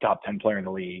he's the top 10 player in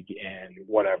the league and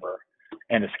whatever.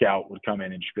 And a scout would come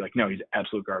in and just be like, no, he's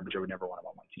absolute garbage. I would never want him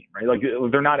on my team, right? Like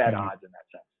they're not at odds in that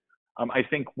sense. I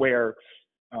think where,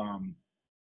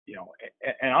 you know,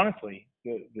 and honestly,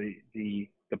 the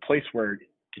place where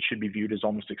it should be viewed as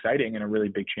almost exciting and a really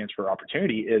big chance for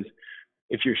opportunity is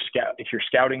if your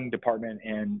scouting department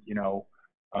and, you know,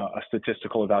 a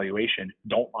statistical evaluation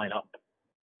don't line up.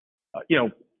 You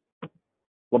know,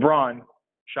 LeBron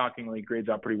shockingly grades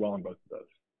out pretty well in both of those,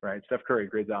 right? Steph Curry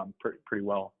grades out pretty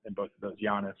well in both of those,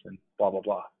 Giannis and blah, blah,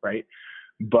 blah, right?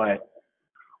 But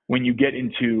when you get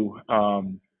into,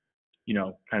 you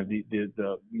know, kind of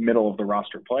the middle of the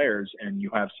roster players and you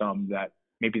have some that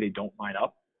maybe they don't line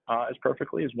up as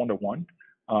perfectly as one-to-one,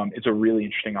 it's a really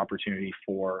interesting opportunity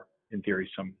for, in theory,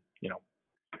 some, you know,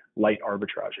 light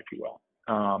arbitrage, if you will.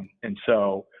 And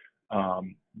so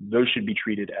those should be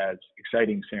treated as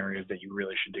exciting scenarios that you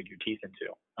really should dig your teeth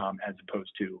into, as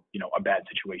opposed to, you know, a bad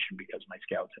situation because my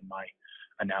scouts and my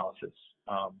analysis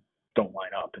don't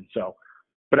line up. And so,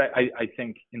 but I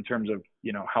think in terms of,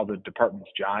 you know, how the departments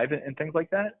jive and things like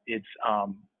that, it's,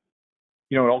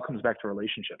 you know, it all comes back to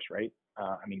relationships, right?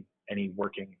 I mean, any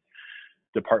working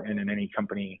department in any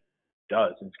company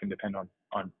does, and it's going to depend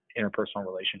on interpersonal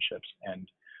relationships. And,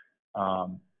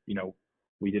 you know,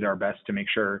 we did our best to make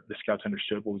sure the scouts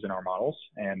understood what was in our models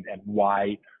and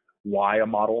why a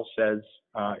model says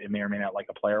it may or may not like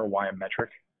a player, why a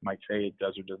metric might say it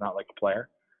does or does not like a player.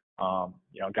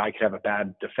 You know, a guy could have a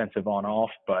bad defensive on-off,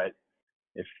 but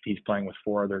if he's playing with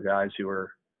four other guys who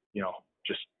are, you know,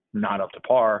 just not up to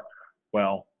par,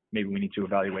 well, maybe we need to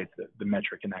evaluate the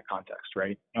metric in that context,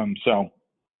 right? So,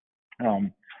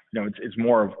 you know, it's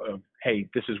more of, hey,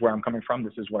 this is where I'm coming from.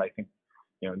 This is what I think.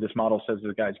 You know, this model says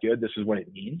the guy's good. This is what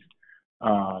it means,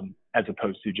 as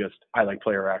opposed to just, I like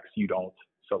player X, you don't,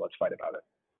 so let's fight about it.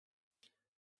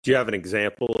 Do you have an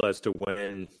example as to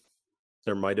when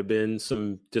there might have been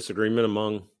some disagreement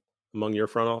among your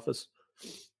front office?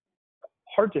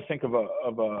 Hard to think of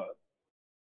a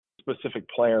specific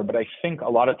player, but I think a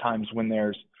lot of times when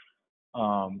there's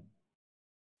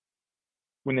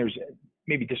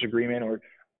maybe disagreement or,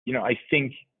 you know, I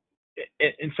think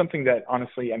it's something that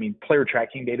honestly, I mean, player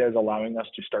tracking data is allowing us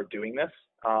to start doing this.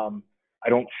 I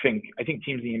think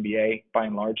teams in the NBA by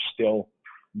and large still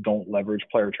don't leverage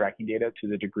player tracking data to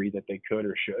the degree that they could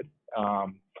or should.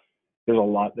 There's a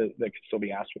lot that could still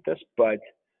be asked with this, but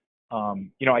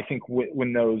you know, I think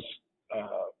when those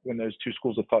two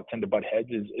schools of thought tend to butt heads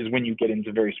is when you get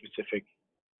into very specific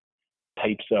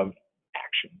types of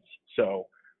actions. So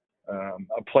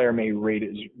a player may rate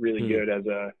as really good as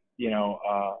a, you know,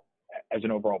 as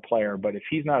an overall player, but if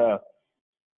he's a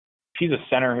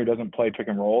center who doesn't play pick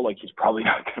and roll, like he's probably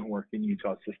not going to work in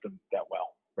Utah's system that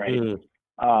well, right?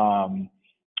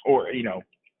 Or, you know,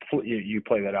 you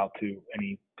play that out to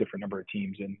any different number of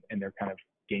teams and their kind of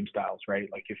game styles, right?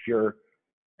 Like if you're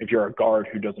a guard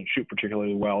who doesn't shoot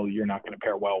particularly well, you're not going to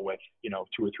pair well with, you know,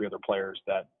 two or three other players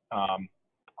that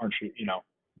aren't, you know,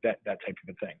 that type of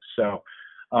a thing. So,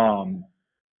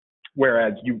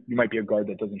 whereas you might be a guard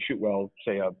that doesn't shoot well,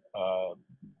 say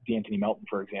D'Anthony Melton,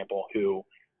 for example, who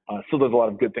still does a lot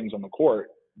of good things on the court,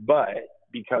 but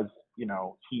because, you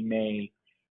know, he may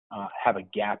have a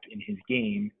gap in his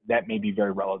game, that may be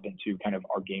very relevant to kind of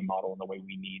our game model and the way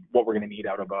we need, what we're going to need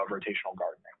out of a rotational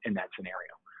guard in that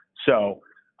scenario. So,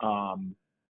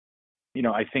 you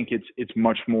know, I think it's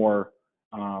much more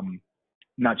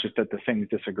not just that the things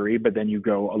disagree, but then you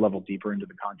go a level deeper into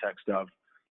the context of,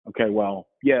 okay, well,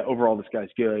 yeah, overall this guy's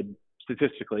good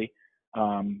statistically,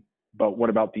 but what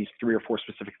about these three or four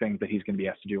specific things that he's going to be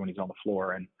asked to do when he's on the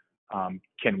floor? And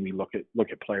can we look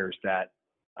at players that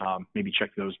maybe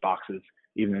check those boxes,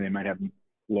 even though they might have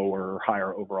lower or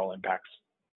higher overall impacts?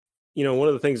 You know, one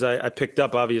of the things I picked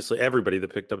up, obviously everybody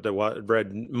that picked up that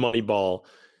read Moneyball,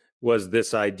 was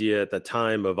this idea at the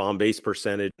time of on-base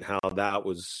percentage and how that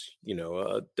was, you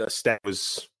know, a stat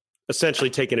was essentially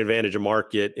taking advantage of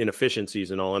market inefficiencies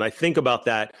and all. And I think about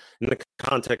that in the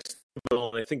context, and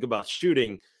I think about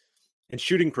shooting and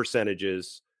shooting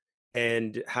percentages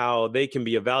and how they can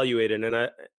be evaluated.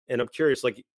 And I'm curious,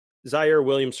 like Zaire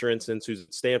Williams, for instance, who's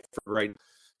at Stanford, right,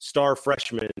 star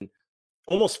freshman,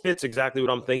 almost fits exactly what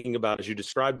I'm thinking about as you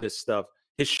describe this stuff.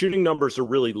 His shooting numbers are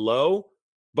really low,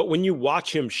 but when you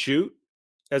watch him shoot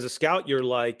as a scout, you're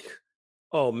like,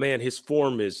 oh man, his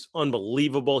form is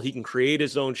unbelievable. He can create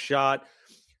his own shot.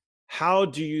 How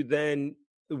do you then,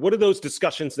 what do those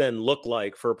discussions then look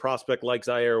like for a prospect like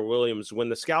Zaire Williams when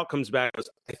the scout comes back and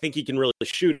says, I think he can really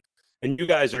shoot, and you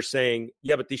guys are saying,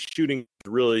 yeah, but these shooting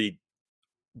really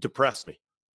depress me?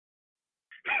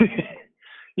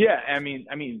 Yeah, I mean,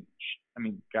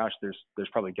 mean, gosh, there's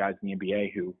probably guys in the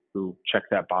NBA who check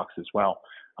that box as well.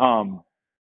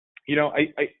 You know,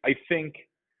 I think,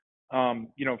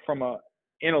 you know, from a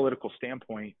analytical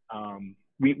standpoint,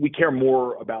 we care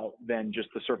more about than just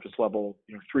the surface level,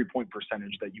 you know, 3-point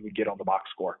percentage that you would get on the box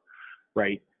score,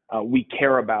 right? We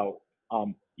care about,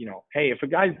 you know, hey,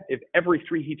 if every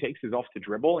three he takes is off the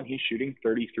dribble and he's shooting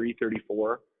 33,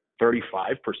 34,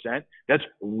 35%, that's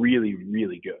really,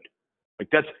 really good. Like,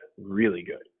 that's really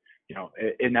good. You know,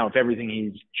 and now if everything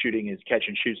he's shooting is catch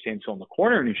and shoot, stand still in the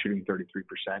corner, and he's shooting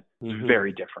 33%,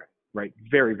 very different, right?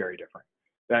 Very, very different.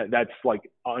 That's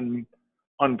like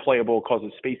unplayable,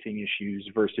 causes spacing issues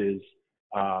versus,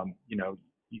 you know,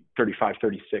 35,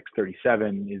 36,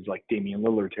 37 is like Damian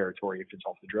Lillard territory if it's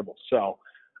off the dribble. So,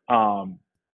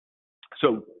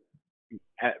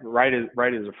 right as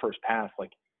a first pass,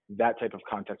 like, that type of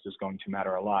context is going to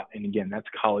matter a lot. And again, that's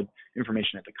college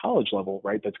information at the college level,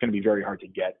 right? That's going to be very hard to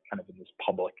get kind of in this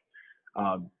public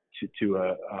to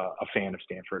a fan of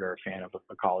Stanford or a fan of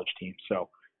a college team. So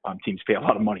teams pay a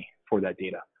lot of money for that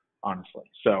data, honestly.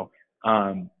 So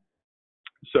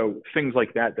things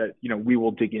like that, you know, we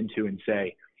will dig into and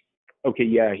say, okay,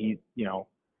 yeah, he, you know,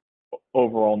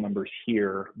 overall numbers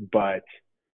here, but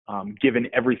given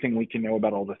everything we can know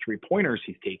about all the 3-pointers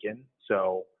he's taken,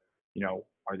 so, you know,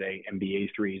 are they NBA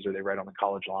threes? Are they right on the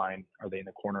college line? Are they in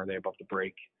the corner? Are they above the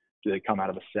break? Do they come out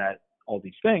of a set? All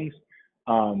these things,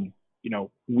 you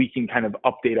know, we can kind of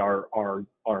update our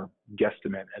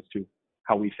guesstimate as to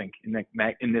how we think in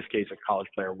this case a college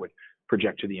player would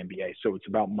project to the NBA. So it's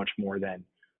about much more than,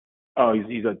 oh,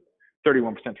 he's a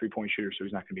 31% 3-point shooter, so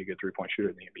he's not going to be a good 3-point shooter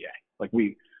in the NBA. Like,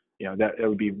 we, you know, that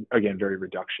would be, again, very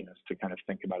reductionist to kind of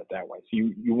think about it that way. So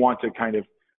you want to kind of,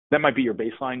 that might be your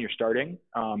baseline you're starting,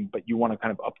 but you want to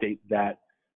kind of update that,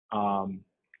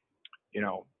 you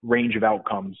know, range of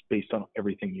outcomes based on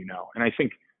everything you know. And I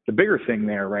think the bigger thing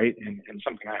there, right, and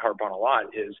something I harp on a lot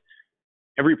is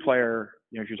every player,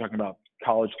 you know, if you're talking about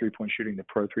college 3-point shooting to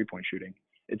pro 3-point shooting,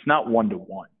 it's not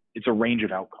 1-to-1. It's a range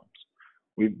of outcomes.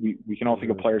 We can all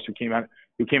think of players who came out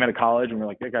of college and we're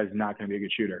like, that guy's not going to be a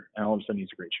good shooter, and all of a sudden he's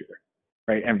a great shooter,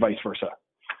 right? And vice versa.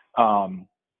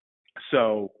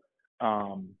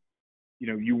 You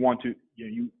know, you want to, you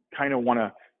know, you kind of want to,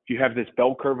 if you have this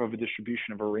bell curve of a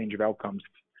distribution of a range of outcomes,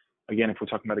 again, if we're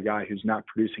talking about a guy who's not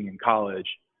producing in college,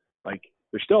 like,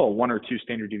 there's still a 1 or 2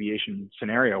 standard deviation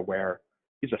scenario where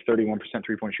he's a 31%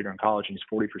 3-point shooter in college and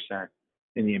he's 40%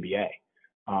 in the NBA.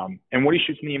 And what he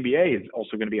shoots in the NBA is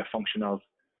also going to be a function of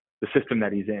the system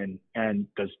that he's in, and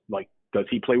does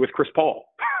he play with Chris Paul,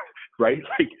 right?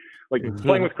 Like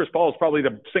playing with Chris Paul is probably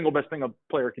the single best thing a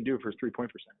player can do for his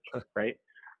 3-point percentage, right?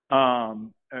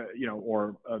 You know,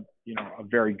 or you know, a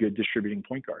very good distributing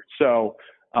point guard. So,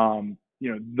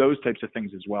 you know, those types of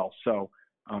things as well. So,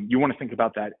 you want to think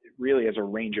about that really as a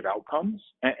range of outcomes.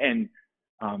 And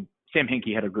Sam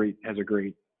Hinkie has a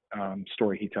great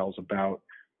story he tells about.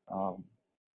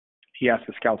 He asked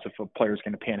the scouts if a player is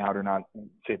going to pan out or not.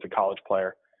 Say it's a college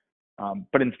player,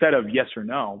 but instead of yes or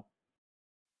no,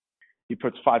 he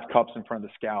puts 5 cups in front of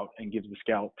the scout and gives the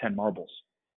scout 10 marbles.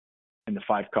 And the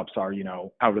 5 cups are, you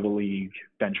know, out of the league,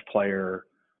 bench player,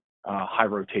 high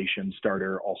rotation,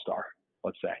 starter, all-star,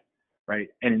 let's say, right?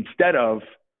 And instead of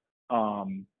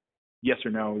yes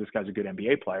or no, this guy's a good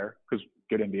NBA player, because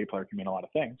good NBA player can mean a lot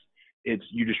of things, it's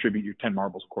you distribute your 10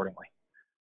 marbles accordingly.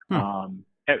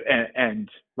 And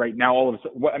right now, all of a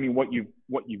sudden, what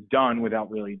you've done, without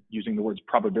really using the words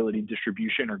probability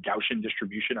distribution or Gaussian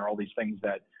distribution or all these things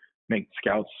that make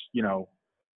scouts, you know,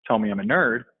 tell me I'm a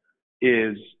nerd,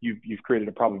 is you've created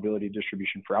a probability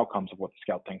distribution for outcomes of what the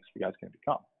scout thinks the guy's going to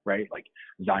become, right? Like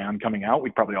Zion coming out,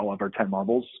 we probably all have our 10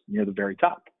 marbles near the very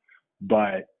top.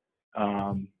 But,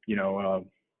 you know,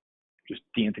 just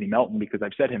DeAnthony Melton, because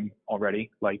I've said him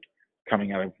already, like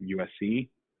coming out of USC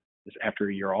just after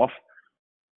a year off,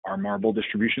 our marble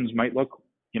distributions might look,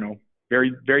 you know,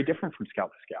 very, very different from scout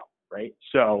to scout, right?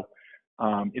 So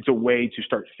it's a way to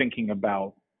start thinking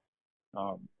about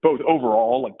both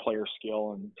overall, like player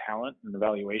skill and talent and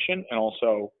evaluation, and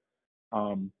also,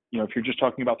 you know, if you're just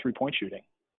talking about 3-point shooting,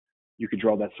 you could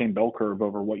draw that same bell curve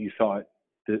over what you thought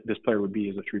this player would be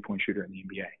as a 3-point shooter in the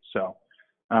NBA. So,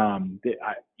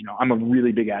 you know, I'm a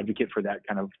really big advocate for that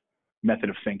kind of method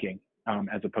of thinking,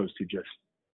 as opposed to just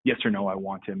yes or no, I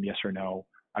want him, yes or no,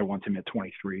 I want him at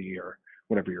 23, or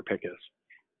whatever your pick is.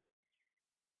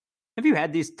 Have you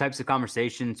had these types of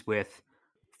conversations with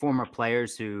former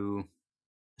players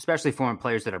especially former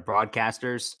players that are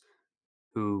broadcasters,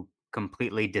 who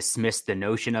completely dismiss the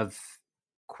notion of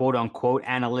quote unquote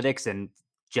analytics and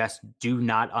just do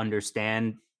not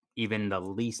understand even the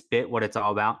least bit what it's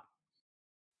all about?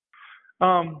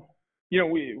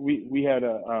 We had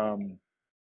a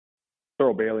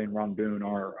Thurl Bailey and Ron Boone,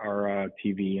 our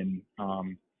TV and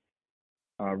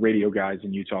radio guys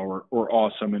in Utah were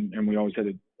awesome, and we always had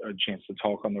a chance to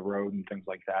talk on the road and things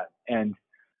like that. And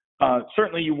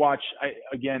certainly you watch,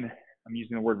 I'm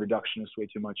using the word reductionist way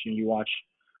too much. You watch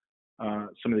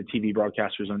some of the TV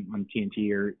broadcasters on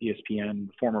TNT or ESPN,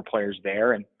 former players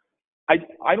there, and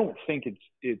I don't think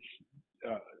it's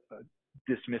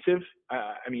dismissive.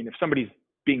 I mean, if somebody's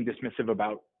being dismissive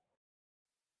about,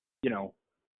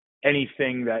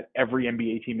 anything that every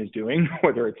NBA team is doing,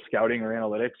 whether it's scouting or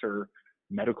analytics or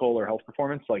medical or health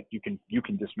performance, like you can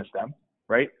dismiss them,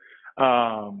 right?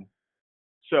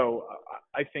 So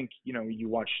I think, you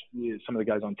watch some of the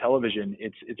guys on television,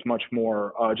 it's much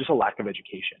more just a lack of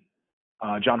education.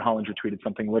 John Hollinger tweeted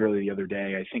something literally the other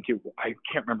day. I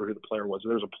can't remember who the player was.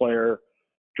 There was a player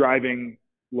driving,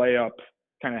 layup,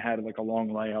 kind of had like a long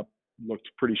layup, looked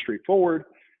pretty straightforward,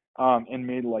 and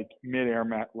made like mid-air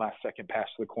last second pass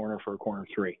to the corner for a corner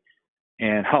three.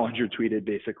 And Hollinger tweeted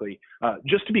basically,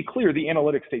 just to be clear, the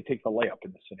analytics, they take the layup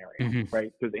in this scenario,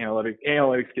 right? Because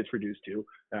analytics gets reduced to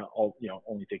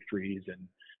only take threes and,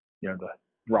 the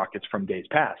Rockets from days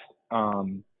past.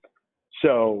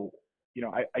 So,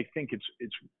 I think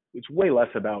it's way less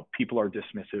about people are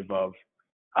dismissive of,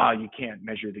 you can't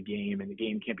measure the game and the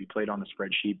game can't be played on a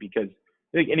spreadsheet, because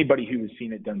I think anybody who's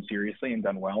seen it done seriously and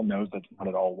done well knows that's not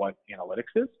at all what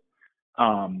analytics is.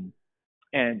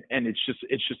 And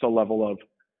it's just a level of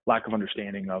lack of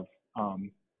understanding of,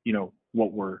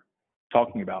 what we're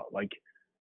talking about. Like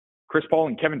Chris Paul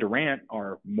and Kevin Durant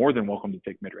are more than welcome to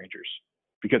take mid-rangers,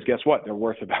 because guess what? They're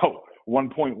worth about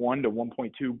 1.1 to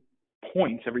 1.2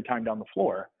 points every time down the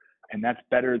floor. And that's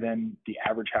better than the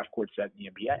average half court set in the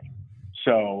NBA.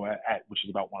 So which is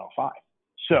about 105.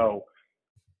 So,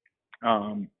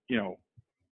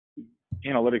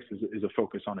 analytics is a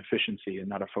focus on efficiency and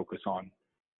not a focus on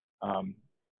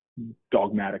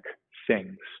dogmatic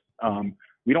things.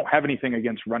 We don't have anything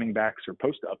against running backs or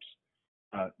post-ups,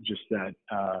 just that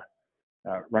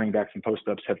running backs and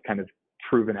post-ups have kind of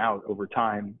proven out over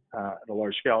time at a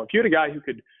large scale. If you had a guy who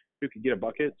could get a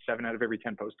bucket 7 out of every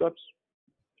 10 post-ups,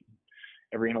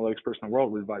 every analytics person in the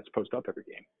world would advise to post up every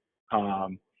game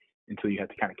until you had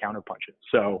to kind of counterpunch it.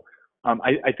 So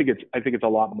I think it's a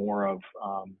lot more of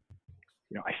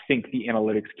I think the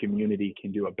analytics community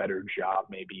can do a better job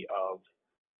maybe of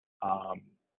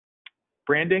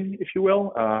branding, if you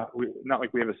will. Not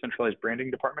like we have a centralized branding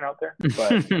department out there,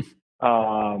 but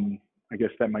I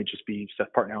guess that might just be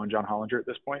Seth Partnow and John Hollinger at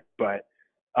this point. But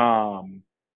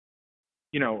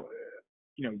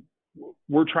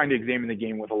we're trying to examine the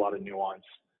game with a lot of nuance,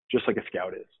 just like a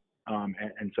scout is.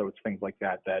 And so it's things like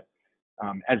that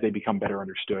as they become better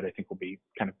understood, I think will be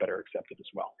kind of better accepted as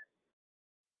well.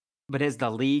 But has the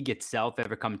league itself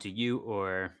ever come to you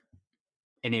or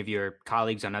any of your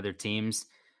colleagues on other teams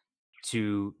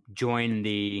to join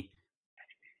the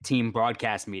team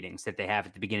broadcast meetings that they have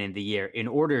at the beginning of the year in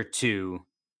order to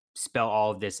spell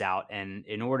all of this out and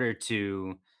in order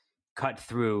to cut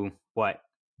through what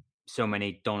so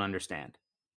many don't understand?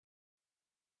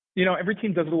 Every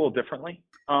team does it a little differently.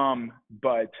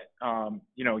 But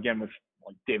again, with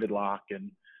like David Locke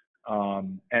and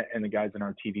the guys in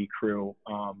our TV crew,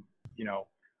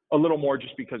 a little more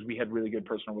just because we had really good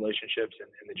personal relationships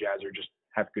and the Jazz are just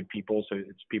have good people. So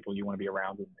it's people you want to be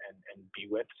around and be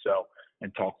with. So,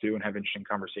 and talk to and have interesting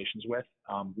conversations with.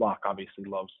 Locke obviously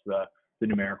loves the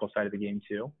numerical side of the game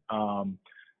too.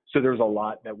 So there's a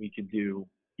lot that we could do,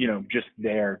 just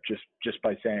there, just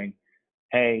by saying,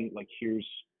 hey, like here's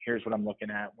what I'm looking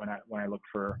at when I look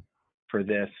for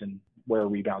this and where are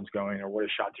rebounds going or what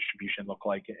does shot distribution look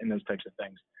like and those types of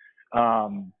things.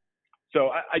 So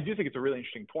I do think it's a really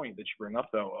interesting point that you bring up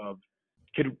though of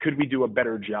could we do a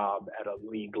better job at a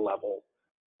league level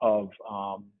of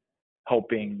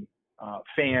helping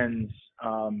fans,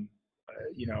 and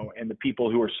the people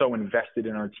who are so invested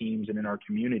in our teams and in our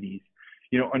communities,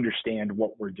 understand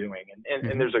what we're doing.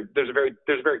 And there's a very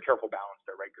careful balance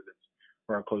there, right? Because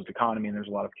we're a closed economy and there's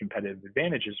a lot of competitive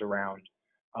advantages around,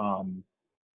 the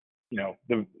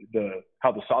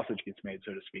how the sausage gets made,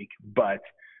 so to speak. But,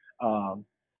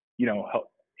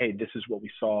 hey, this is what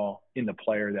we saw in the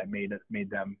player that made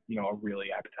them, a really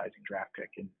appetizing draft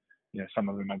pick. And, some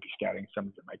of it might be scouting, some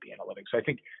of it might be analytics. So I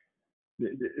think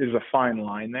there's a fine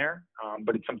line there,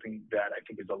 but it's something that I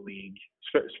think as a league,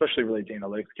 especially related to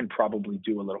analytics, can probably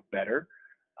do a little better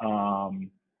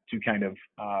to kind of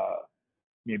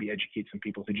maybe educate some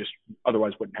people who just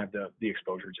otherwise wouldn't have the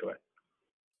exposure to it.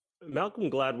 Malcolm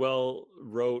Gladwell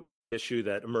wrote an issue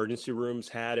that emergency rooms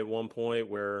had at one point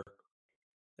where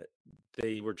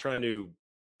they were trying to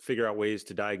figure out ways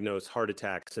to diagnose heart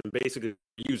attacks and basically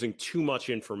using too much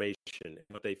information.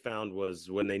 What they found was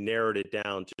when they narrowed it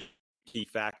down to key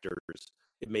factors,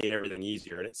 it made everything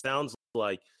easier. And it sounds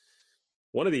like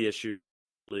one of the issues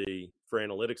for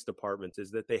analytics departments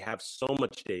is that they have so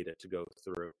much data to go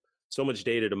through, so much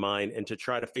data to mine, and to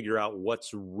try to figure out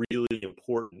what's really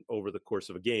important over the course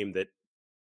of a game that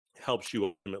helps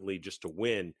you ultimately just to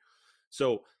win.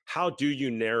 So how do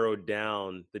you narrow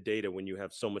down the data when you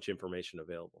have so much information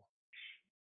available?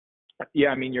 Yeah,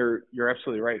 I mean, you're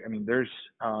absolutely right. I mean, there's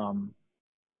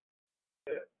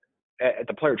at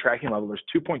the player tracking level, there's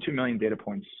 2.2 million data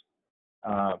points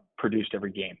produced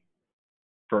every game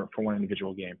for one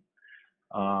individual game.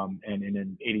 And in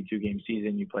an 82 game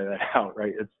season, you play that out,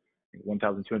 right? It's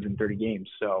 1,230 games.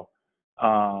 So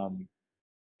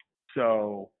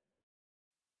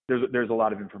there's a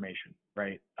lot of information,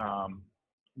 right?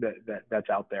 That's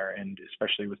out there, and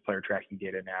especially with player tracking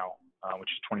data now, which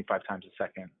is 25 times a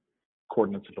second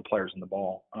coordinates of the players and the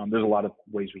ball. There's a lot of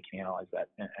ways we can analyze that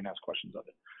and ask questions of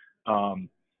it.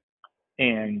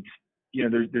 And you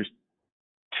know, there's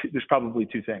probably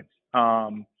two things.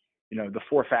 You know, the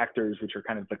four factors, which are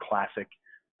kind of the classic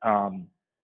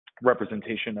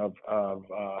representation of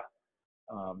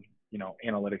you know,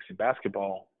 analytics in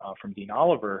basketball from Dean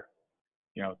Oliver.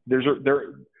 You know,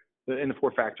 and the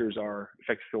four factors are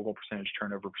effective field goal percentage,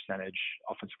 turnover percentage,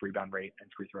 offensive rebound rate, and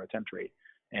free throw attempt rate.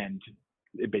 And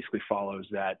it basically follows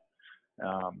that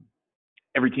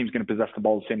every team's going to possess the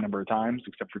ball the same number of times,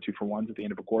 except for 2-for-1s at the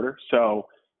end of a quarter. So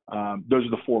those are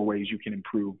the four ways you can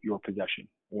improve your possession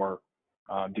or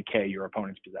decay your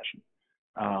opponent's possession.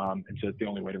 And so the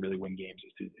only way to really win games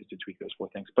is to tweak those four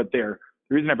things. But the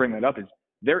reason I bring that up is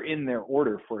they're in their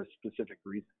order for a specific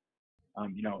reason.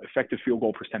 You know, effective field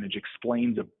goal percentage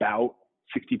explains about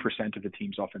 60% of the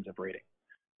team's offensive rating.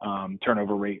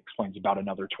 Turnover rate explains about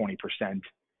another 20%.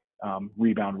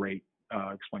 Rebound rate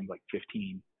explains like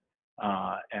 15.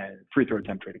 And free throw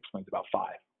attempt rate explains about 5.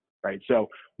 Right. So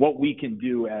what we can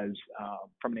do as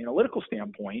from an analytical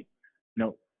standpoint, you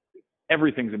know,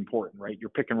 everything's important, right? Your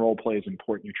pick and roll play is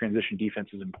important. Your transition defense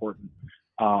is important.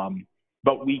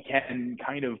 But we can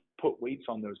kind of put weights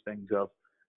on those things of,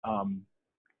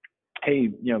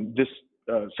 hey, you know, this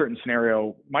certain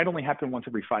scenario might only happen once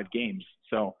every 5 games.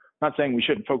 So I'm not saying we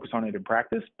shouldn't focus on it in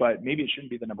practice, but maybe it shouldn't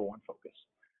be the number one focus.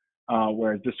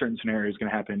 Whereas this certain scenario is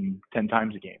going to happen 10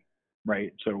 times a game,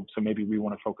 right? So maybe we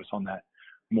want to focus on that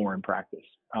more in practice,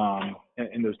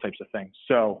 and those types of things.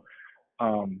 So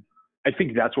I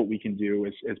think that's what we can do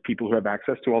as people who have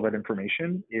access to all that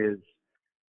information is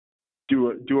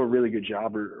do a really good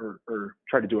job or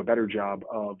try to do a better job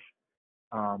of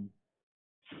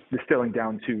distilling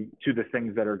down to the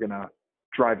things that are going to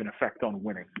drive an effect on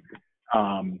winning.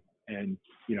 And,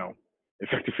 you know,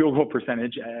 effective field goal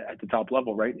percentage at the top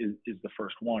level, right, is the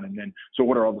first one. And then, so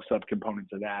what are all the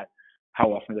subcomponents of that?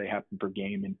 How often do they happen per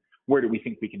game? And where do we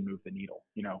think we can move the needle?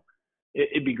 You know,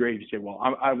 it'd be great if you say, well,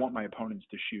 I want my opponents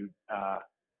to shoot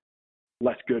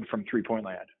less good from 3-point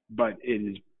land. But it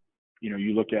is, you know,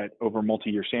 you look at over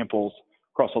multi-year samples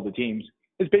across all the teams,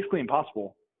 it's basically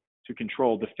impossible to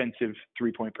control defensive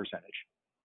 3-point percentage.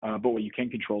 But what you can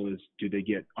control is, do they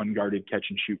get unguarded catch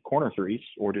and shoot corner threes,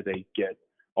 or do they get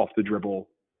off the dribble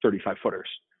 35 footers,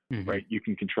 right? You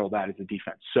can control that as a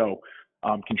defense. So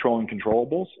controlling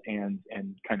controllables and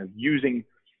kind of using,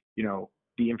 you know,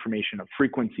 the information of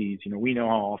frequencies. You know, we know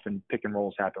how often pick and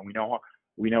rolls happen.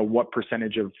 We know what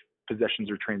percentage of possessions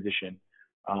are transition,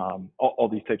 all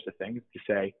these types of things to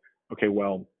say, okay,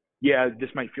 well, yeah, this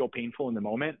might feel painful in the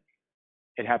moment.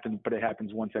 It happens, but it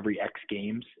happens once every X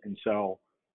games. And so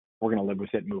we're going to live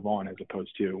with it and move on, as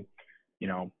opposed to, you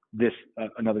know, this,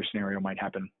 another scenario might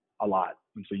happen a lot.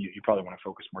 And so you probably want to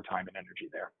focus more time and energy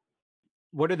there.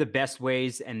 What are the best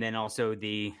ways, and then also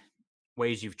the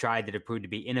ways you've tried that have proved to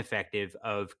be ineffective,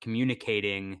 of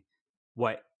communicating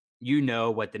what you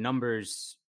know, what the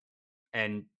numbers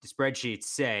and the spreadsheets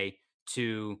say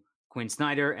to Quinn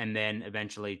Snyder and then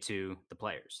eventually to the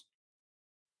players?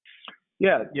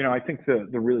 Yeah, you know, I think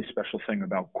the really special thing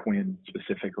about Quinn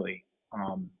specifically,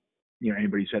 you know,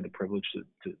 anybody who's had the privilege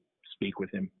to speak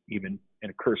with him, even in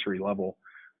a cursory level,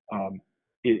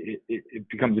 it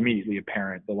becomes immediately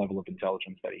apparent the level of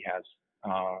intelligence that he has.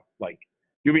 Like,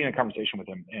 you'll be in a conversation with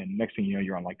him, and next thing you know,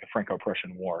 you're on like the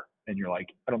Franco-Prussian War, and you're like,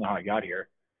 I don't know how I got here.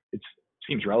 It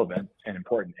seems relevant and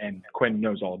important, and Quinn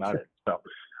knows all about it. So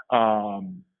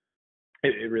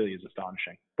it really is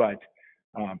astonishing. But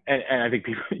and I think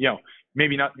people, you know,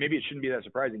 maybe it shouldn't be that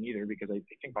surprising either, because I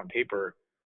think on paper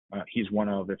he's one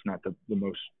of, if not the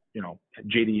most, you know,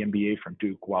 JD MBA from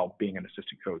Duke while being an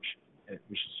assistant coach,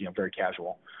 which is, you know, very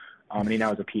casual. And he now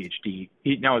has a PhD.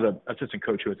 He now is an assistant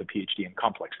coach who has a PhD in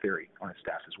complex theory on his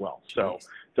staff as well. So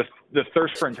the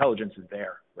thirst for intelligence is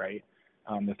there, right?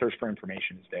 The thirst for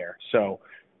information is there. So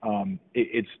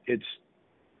it's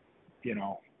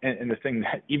and the thing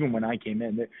that even when I came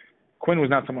in, Quinn was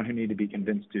not someone who needed to be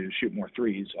convinced to shoot more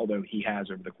threes, although he has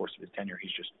over the course of his tenure.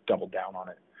 He's just doubled down on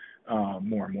it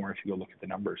more and more if you go look at the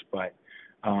numbers. But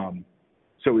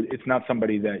so it's not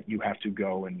somebody that you have to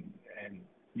go and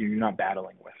you're not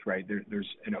battling with, right? There's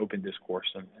an open discourse,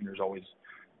 and there's always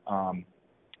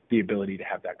the ability to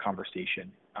have that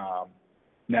conversation.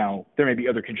 Now, there may be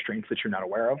other constraints that you're not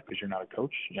aware of because you're not a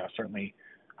coach. Certainly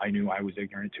I knew I was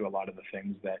ignorant to a lot of the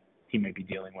things that he may be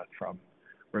dealing with, from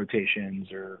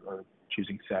rotations or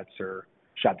choosing sets or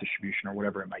shot distribution or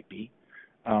whatever it might be.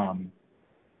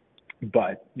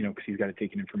 But, because he's got to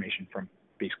take in information from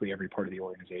basically every part of the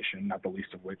organization, not the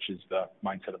least of which is the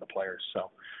mindset of the players.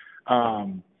 So,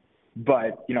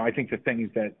 but, I think the things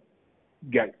that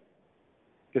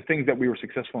we were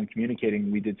successful in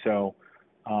communicating, we did so,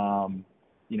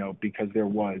 because there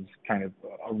was kind of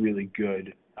a really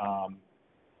good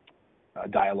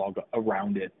dialogue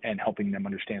around it and helping them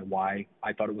understand why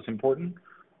I thought it was important,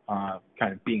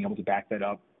 kind of being able to back that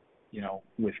up,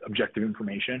 with objective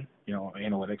information,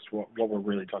 analytics. What we're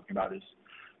really talking about is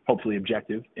hopefully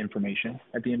objective information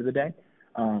at the end of the day.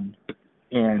 And,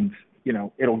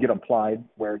 it'll get applied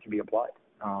where it can be applied,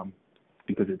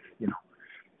 because it's,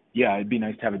 it'd be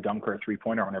nice to have a dunk or a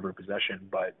 3-pointer on every possession,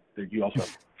 but you also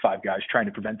have 5 guys trying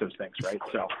to prevent those things, right?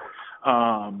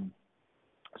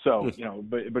 So,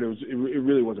 but it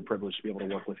really was a privilege to be able to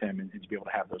work with him and to be able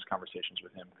to have those conversations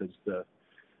with him, because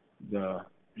the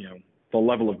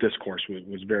level of discourse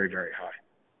was very, very high.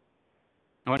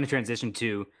 I want to transition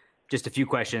to just a few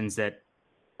questions that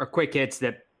are quick hits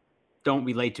that don't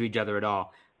relate to each other at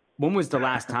all. When was the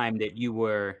last time that you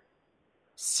were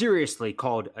seriously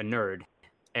called a nerd,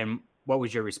 and what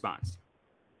was your response?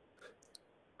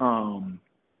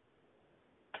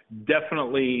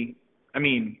 Definitely. I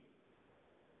mean,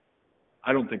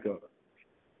 I don't think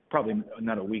probably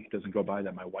not a week doesn't go by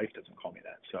that my wife doesn't call me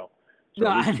that. So No,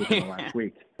 at least within the last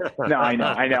week. No, I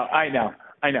know.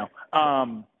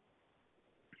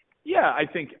 Yeah, I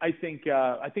think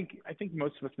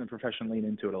most of us in the profession lean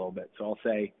into it a little bit. So I'll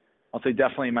say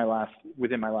definitely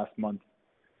within my last month,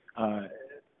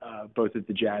 both at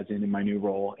the Jazz and in my new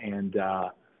role, and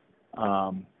I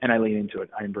lean into it.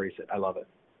 I embrace it. I love it.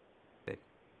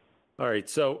 All right,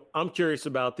 so I'm curious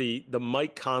about the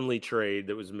Mike Conley trade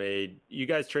that was made. You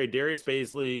guys trade Darius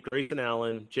Bazley, Grayson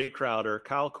Allen, Jay Crowder,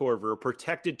 Kyle Korver,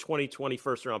 protected 2020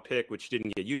 first-round pick, which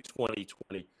didn't get used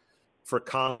 2020, for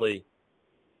Conley.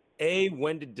 A,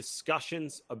 when did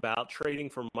discussions about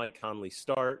trading for Mike Conley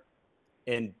start?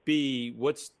 And B,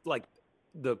 what's like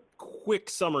the quick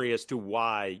summary as to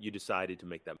why you decided to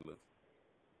make that move?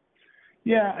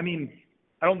 Yeah, I mean,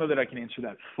 I don't know that I can answer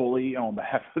that fully on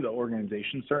behalf of the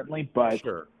organization, certainly, but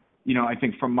sure. I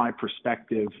think from my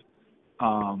perspective,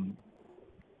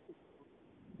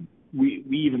 we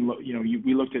even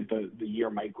we looked at the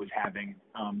year Mike was having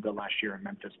the last year in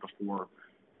Memphis before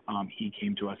he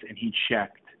came to us, and he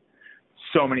checked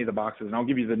so many of the boxes. And I'll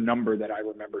give you the number that I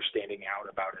remember standing out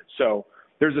about it. So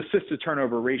there's assist to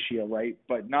turnover ratio, right?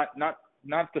 But not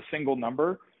the single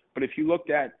number. But if you looked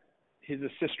at his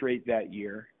assist rate that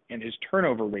year and his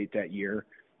turnover rate that year,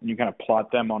 and you kind of plot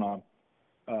them on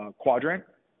a quadrant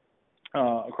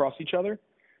across each other,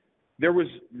 there was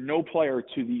no player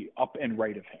to the up and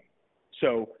right of him.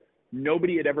 So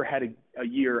nobody had ever had a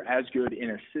year as good in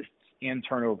assists and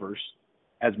turnovers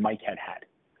as Mike had.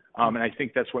 And I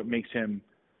think that's what makes him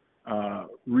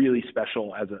really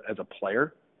special as a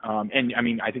player. And I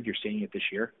mean, I think you're seeing it this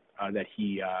year that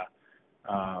he,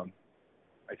 I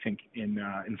think in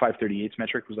 538's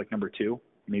metric was like number 2.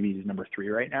 Maybe he's number 3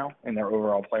 right now in their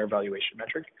overall player valuation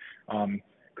metric.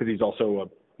 Because he's also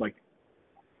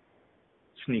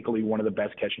sneakily one of the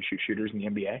best catch and shoot shooters in the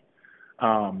NBA.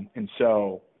 And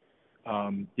so,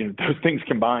 those things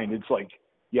combined, it's like,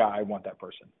 yeah, I want that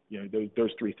person.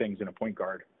 Those 3 things in a point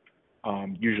guard.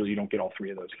 Usually you don't get all 3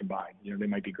 of those combined. They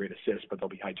might be great assists, but they'll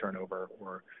be high turnover,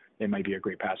 or they might be a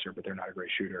great passer, but they're not a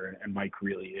great shooter. And Mike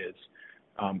really is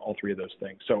all 3 of those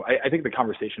things. So I think the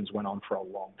conversations went on for a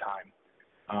long time.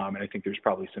 And I think there's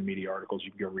probably some media articles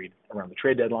you can go read around the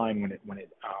trade deadline when it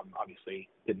obviously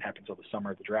didn't happen until the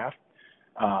summer of the draft.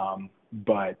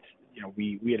 But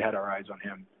we had our eyes on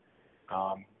him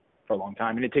for a long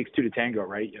time, and it takes 2 to tango,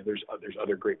 right? There's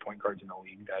other great point guards in the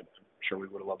league that I'm sure we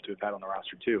would have loved to have had on the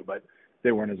roster too, but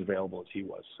they weren't as available as he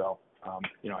was. So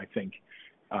I think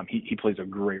he plays a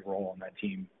great role on that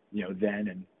team, then,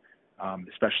 and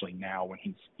especially now when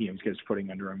he's got his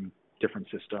footing under him, different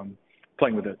system,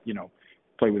 playing with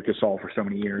Gasol for so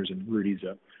many years, and Rudy's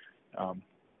a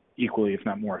equally, if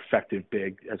not more effective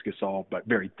big as Gasol, but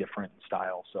very different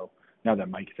style. So now that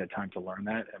Mike has had time to learn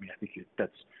that, I mean, I think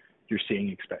you're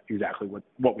seeing exactly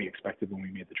what we expected when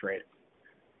we made the trade.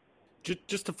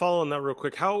 Just to follow on that real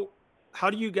quick, how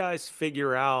do you guys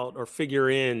figure out or figure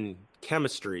in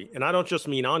chemistry? And I don't just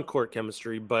mean on-court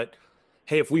chemistry, but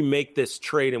hey, if we make this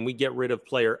trade and we get rid of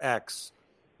player X,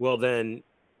 well, then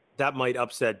that might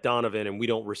upset Donovan and we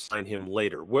don't re-sign him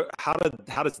later. How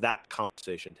does that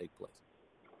conversation take place?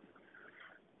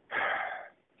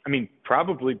 I mean,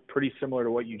 probably pretty similar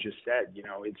to what you just said. You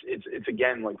know, it's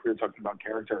again, like we were talking about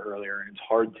character earlier, and it's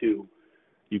hard you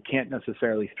can't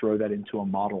necessarily throw that into a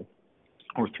model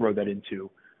or throw that into,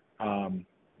 a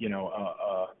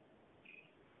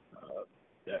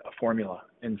formula.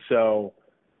 And so,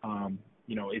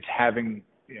 it's having,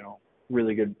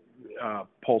 really good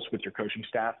pulse with your coaching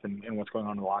staff and what's going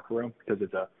on in the locker room, because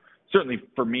certainly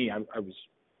for me, I was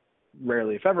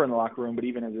rarely, if ever, in the locker room, but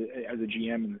even as a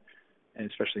GM and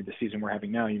especially the season we're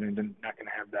having now, you're not going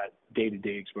to have that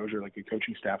day-to-day exposure like your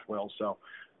coaching staff will. So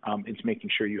it's making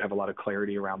sure you have a lot of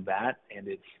clarity around that. And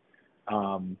it's,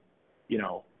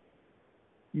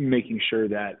 making sure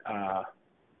that,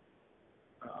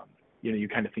 you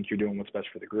kind of think you're doing what's best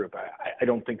for the group. I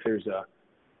don't think there's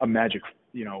a magic,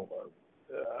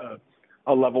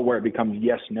 a level where it becomes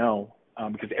yes, no,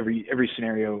 because every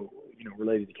scenario,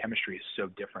 related to chemistry is so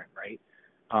different, right?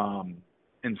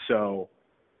 And so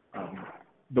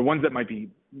the ones that might be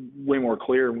way more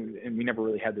clear, and we never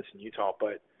really had this in Utah,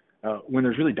 but when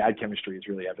there's really bad chemistry, it's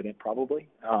really evident probably.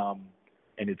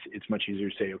 And it's much easier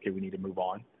to say, okay, we need to move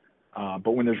on.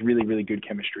 But when there's really, really good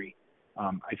chemistry,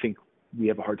 I think we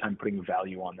have a hard time putting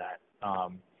value on that.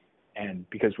 And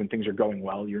because when things are going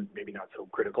well, you're maybe not so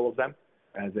critical of them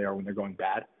as they are when they're going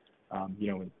bad.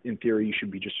 In theory, you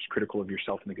should be just as critical of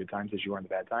yourself in the good times as you are in the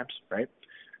bad times, right?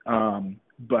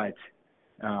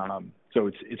 So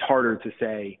it's harder to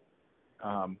say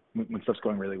when stuff's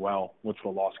going really well, what's the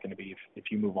loss going to be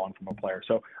if you move on from a player.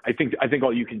 So I think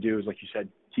all you can do is, like you said,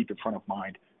 keep it front of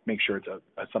mind, make sure it's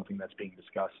something that's being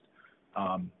discussed,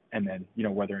 and then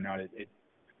whether or not it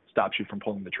stops you from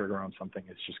pulling the trigger on something,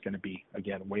 it's just going to be,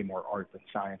 again, way more art than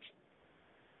science.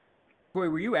 Boy,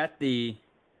 were you at the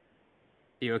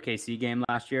OKC game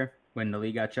last year when the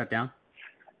league got shut down?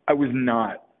 I was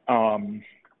not.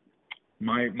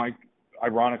 My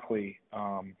ironically,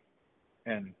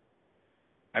 and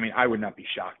I mean, I would not be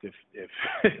shocked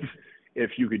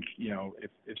if you could,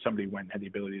 if somebody went and had the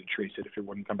ability to trace it, if it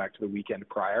wouldn't come back to the weekend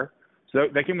prior. So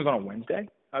that game was on a Wednesday,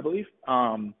 I believe.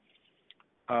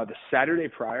 The Saturday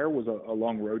prior was a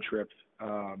long road trip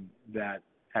that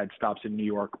had stops in New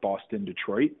York, Boston,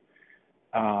 Detroit.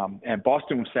 And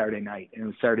Boston was Saturday night, and it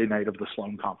was Saturday night of the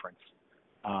Sloan Conference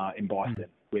in Boston,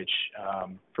 which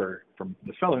from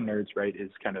the fellow nerds, right,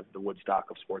 is kind of the Woodstock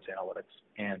of sports analytics.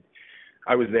 And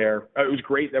I was there. It was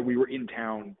great that we were in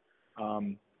town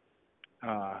on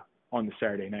the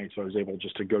Saturday night, so I was able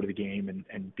just to go to the game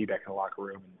and be back in the locker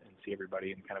room and see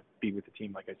everybody and kind of be with the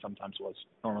team like I sometimes was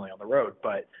normally on the road.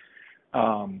 But,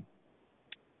 I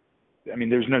mean,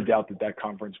 there's no doubt that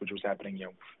conference, which was happening, I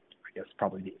guess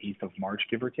probably the 8th of March,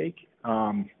 give or take,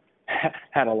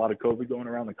 had a lot of COVID going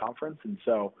around the conference. And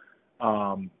so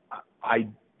I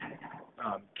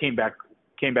came back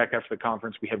after the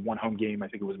conference. We had one home game. I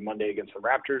think it was Monday against the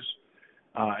Raptors.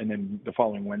 And then the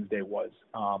following Wednesday was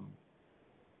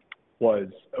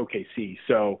OKC.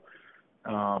 So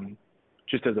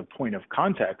just as a point of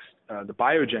context, the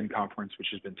Biogen conference, which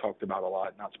has been talked about a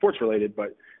lot, not sports related,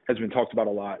 but has been talked about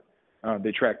a lot.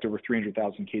 They tracked over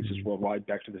 300,000 cases worldwide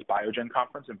back to this Biogen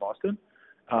conference in Boston,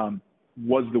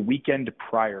 was the weekend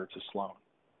prior to Sloan.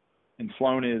 And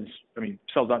Sloan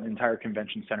sells out an entire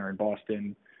convention center in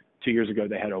Boston. 2 years ago,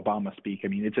 they had Obama speak. I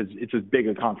mean, it's as big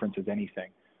a conference as anything.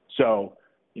 So,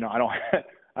 I don't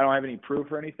have any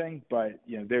proof or anything, but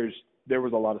there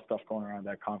was a lot of stuff going around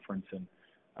that conference, and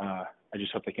I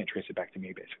just hope they can't trace it back to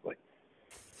me, basically.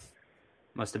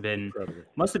 Must have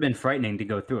been frightening to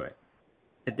go through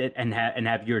it, and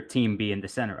have your team be in the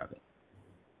center of it.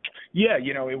 Yeah,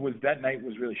 it was, that night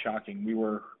was really shocking. We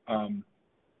were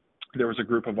there was a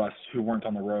group of us who weren't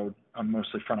on the road,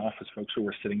 mostly front office folks, who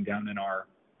were sitting down in our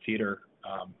theater,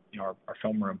 our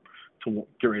film room, to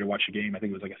get ready to watch a game. I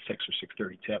think it was like a 6 or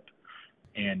 6:30 tip,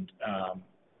 and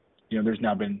there's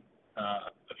now been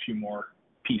a few more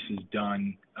pieces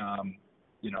done,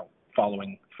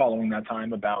 following that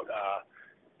time about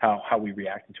how we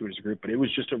reacted to it as a group. But it was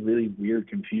just a really weird,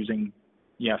 confusing,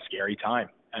 scary time.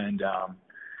 And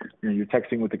you're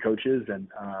texting with the coaches, and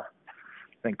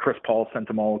I think Chris Paul sent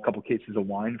them all a couple cases of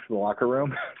wine for the locker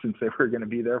room since they were going to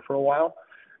be there for a while.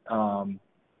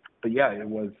 But yeah, it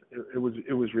was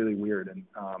really weird. And,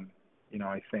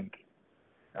 I think,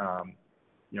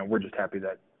 we're just happy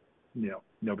that,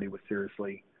 nobody was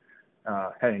seriously,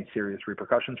 had any serious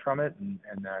repercussions from it. And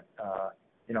that,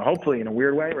 hopefully in a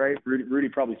weird way, right. Rudy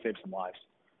probably saved some lives,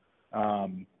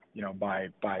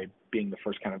 by being the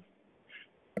first kind of,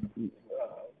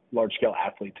 large-scale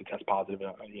athlete to test positive,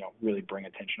 really bring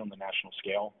attention on the national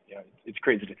scale. It's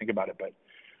crazy to think about it, but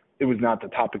it was not the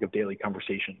topic of daily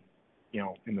conversation,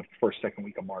 in the second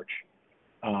week of March.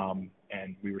 And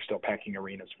we were still packing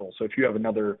arenas full. So if you have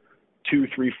another 2,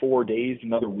 3, 4 days,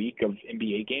 another week of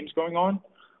NBA games going on,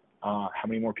 how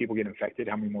many more people get infected?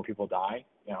 How many more people die?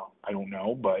 I don't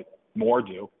know, but more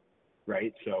do,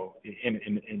 right? So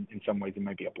in some ways, it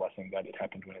might be a blessing that it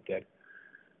happened when it did.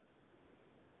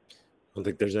 I don't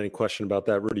think there's any question about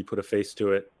that. Rudy put a face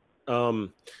to it.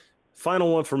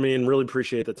 Final one for me, and really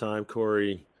appreciate the time,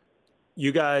 Corey.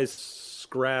 You guys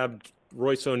grabbed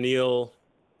Royce O'Neal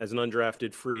as an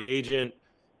undrafted free agent,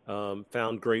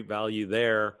 found great value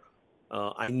there.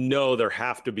 I know there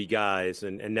have to be guys,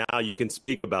 and now you can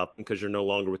speak about them because you're no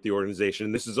longer with the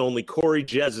organization. This is only Corey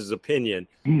Jez's opinion,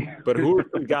 but who are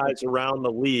some guys around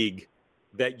the league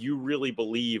that you really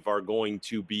believe are going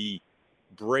to be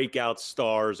breakout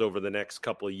stars over the next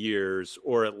couple of years,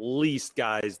 or at least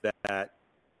guys that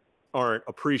aren't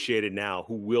appreciated now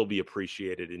who will be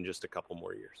appreciated in just a couple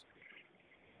more years?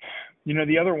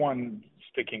 The other one,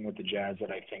 sticking with the Jazz, that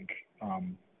I think,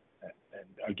 and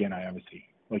again, I obviously,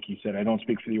 like you said, I don't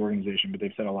speak for the organization, but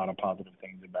they've said a lot of positive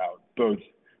things about both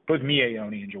Miye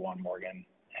Oni and Juwan Morgan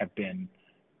have been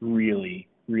really,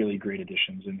 really great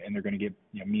additions, and they're going to get,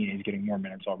 Miye is getting more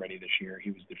minutes already this year.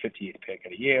 He was the 58th pick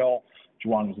at Yale.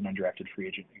 Juwan was an undrafted free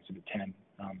agent, Exhibit 10.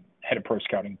 Head of pro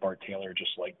scouting, Bart Taylor,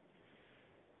 just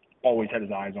always had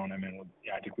his eyes on him, and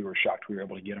I think we were shocked we were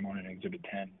able to get him on an Exhibit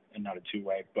 10 and not a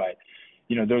two-way. But,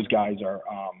 those guys are,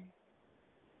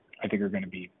 I think, are going to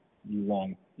be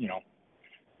long-term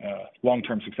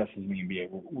successes in the NBA,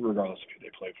 regardless of who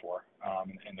they play for.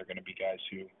 And they're going to be guys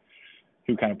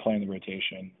who kind of play in the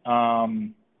rotation.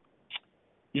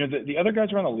 The other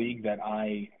guys around the league that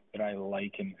I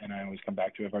like and I always come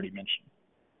back to, I've already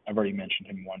mentioned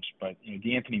him once, but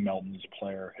DeAnthony Melton is a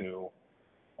player who,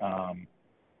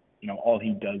 all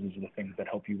he does is the things that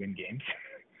help you win games.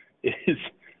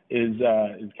 is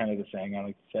kind of the saying I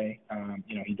like to say.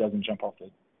 He doesn't jump off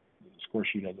the score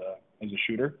sheet as a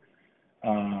shooter,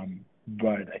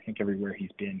 but I think everywhere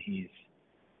he's been, he's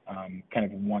kind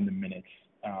of won the minutes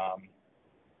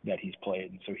that he's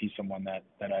played, and so he's someone that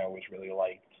I always really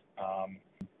liked.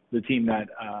 The team that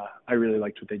I really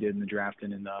liked what they did in the draft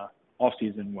and in the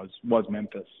offseason was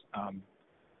Memphis.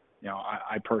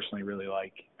 I personally really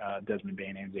like Desmond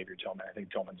Bane and Xavier Tillman. I think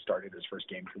Tillman started his first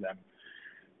game for them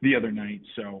the other night,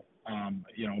 so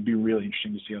it'll be really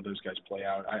interesting to see how those guys play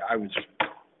out. I was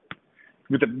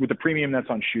with the premium that's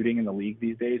on shooting in the league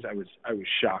these days. I was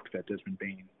shocked that Desmond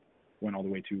Bane went all the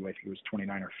way to, I think it was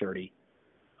 29 or 30.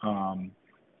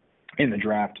 In the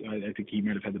draft, I think he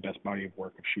might have had the best body of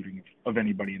work of shooting of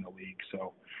anybody in the league.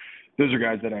 So those are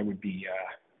guys that I would be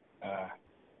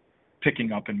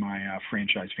picking up in my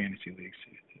franchise fantasy leagues,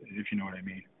 if you know what I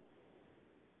mean.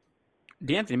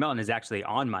 DeAnthony Melton is actually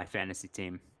on my fantasy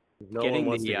team. No one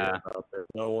wants to hear about that.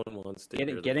 No one wants to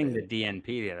hear getting the DNP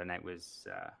the other night was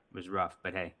rough,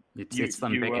 but hey, it's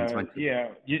slim pickings.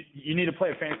 You need to play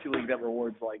a fantasy league that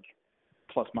rewards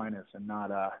plus minus and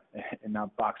not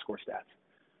box score stats.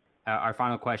 Our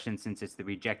final question, since it's the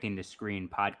Rejecting the Screen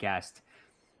podcast,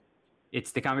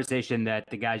 it's the conversation that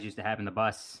the guys used to have in the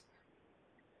bus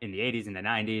in the 80s and the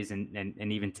 90s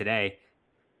and even today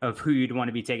of who you'd want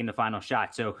to be taking the final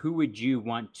shot. So who would you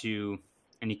want to,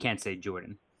 and you can't say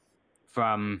Jordan,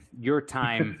 from your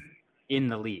time in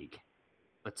the league,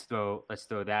 let's throw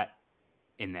that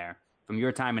in there. From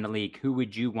your time in the league, who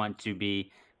would you want to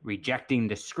be rejecting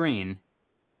the screen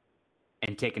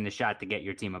and taking the shot to get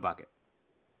your team a bucket?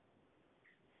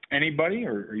 Anybody,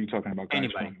 or are you talking about guys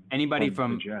anybody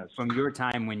from your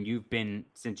time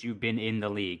since you've been in the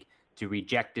league to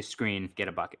reject the screen, get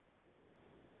a bucket?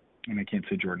 And I can't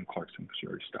say Jordan Clarkson because you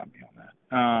already stopped me on that.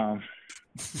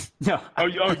 No.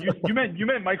 You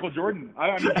meant Michael Jordan.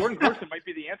 I mean, Jordan Clarkson might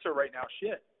be the answer right now.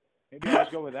 Shit. Maybe I'll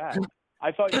go with that.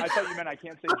 I thought you meant I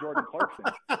can't say Jordan Clarkson.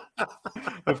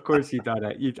 Of course you thought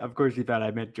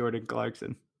I meant Jordan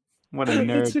Clarkson. What a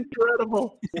nerd. It's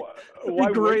incredible. It'd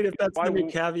be great if that's the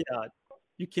caveat.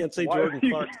 You can't say Jordan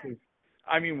Clarkson.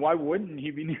 I mean, why wouldn't he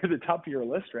be near the top of your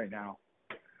list right now?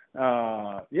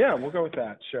 Yeah, we'll go with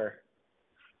that. Sure.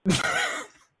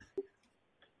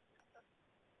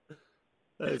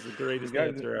 That is the greatest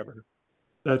answer ever.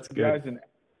 That's good. The guy's an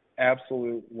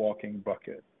absolute walking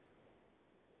bucket.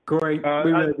 Corey,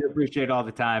 we really do appreciate all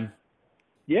the time.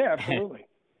 Yeah, absolutely.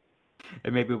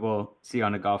 And maybe we'll see you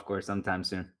on a golf course sometime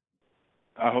soon.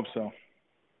 I hope so.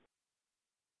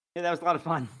 Yeah, that was a lot of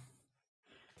fun.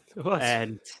 It was.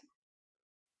 And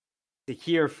to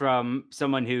hear from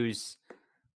someone who's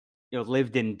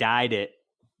lived and died it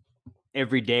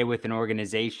every day with an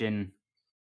organization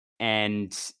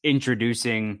and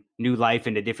introducing new life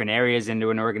into different areas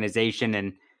into an organization,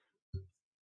 and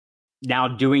now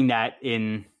doing that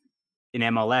in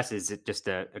MLS is just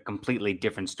a completely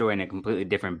different story and a completely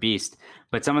different beast.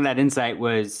 But some of that insight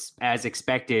was, as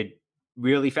expected,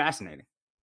 really fascinating.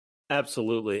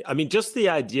 Absolutely. I mean, just the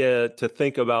idea to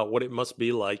think about what it must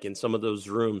be like in some of those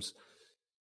rooms.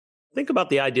 Think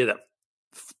about the idea that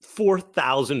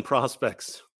 4,000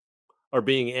 prospects are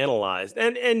being analyzed,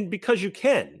 and because you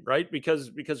can, right?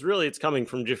 Because really it's coming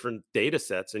from different data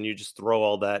sets, and you just throw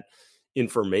all that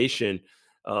information,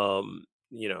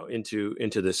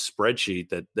 into this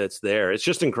spreadsheet that's there. It's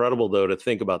just incredible, though, to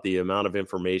think about the amount of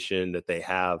information that they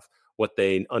have, what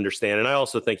they understand. And I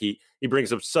also think he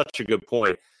brings up such a good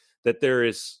point that there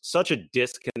is such a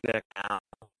disconnect now,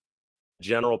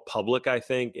 general public, I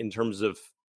think, in terms of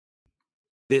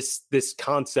this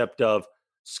concept of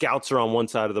scouts are on one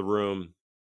side of the room,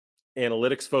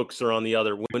 analytics folks are on the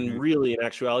other, when really, in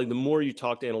actuality, the more you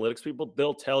talk to analytics people,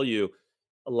 they'll tell you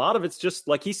a lot of it's just,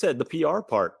 like he said, the PR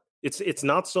part. It's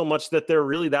not so much that they're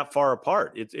really that far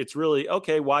apart. It's really,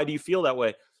 okay, why do you feel that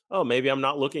way? Oh, maybe I'm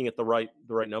not looking at the right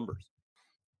numbers.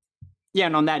 Yeah,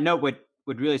 and on that note, what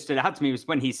really stood out to me was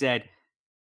when he said,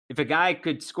 if a guy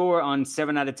could score on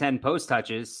 7 out of 10 post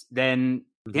touches, then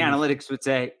the analytics would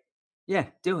say, yeah,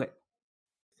 do it.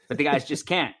 But the guys just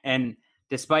can't. And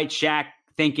despite Shaq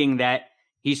thinking that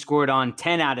he scored on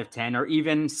 10 out of 10 or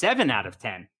even 7 out of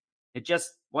 10, it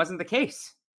just wasn't the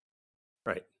case.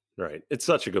 Right. It's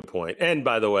such a good point. And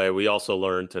by the way, we also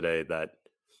learned today that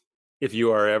if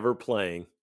you are ever playing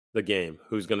the game,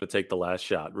 who's going to take the last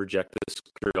shot, reject this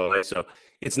screen. So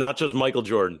it's not just Michael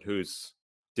Jordan who's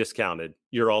discounted.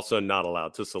 You're also not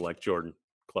allowed to select Jordan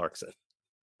Clarkson.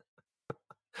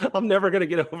 I'm never going to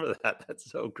get over that. That's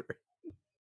so great.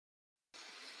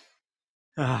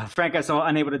 Frank is so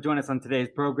unable to join us on today's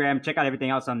program. Check out everything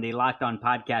else on the Locked On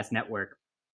Podcast Network.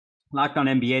 Locked On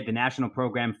NBA, the national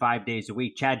program, 5 days a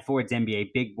week. Chad Ford's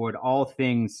NBA Big Board, all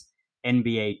things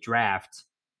NBA draft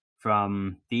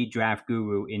from the draft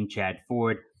guru in Chad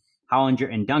Ford.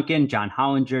 Hollinger and Duncan, John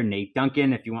Hollinger, Nate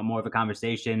Duncan. If you want more of a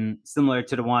conversation similar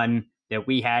to the one that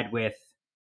we had with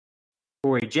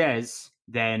Corey Jez,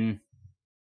 then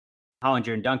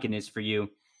Hollinger and Duncan is for you.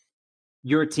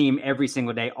 Your team every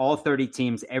single day, all 30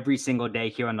 teams every single day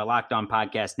here on the Locked On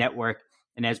Podcast Network.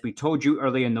 And as we told you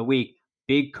earlier in the week,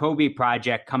 big Kobe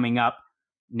project coming up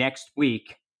next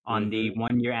week on the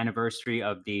 1-year anniversary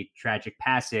of the tragic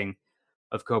passing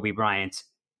of Kobe Bryant.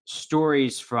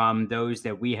 Stories from those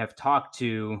that we have talked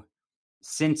to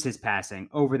since his passing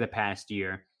over the past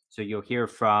year. So you'll hear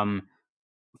from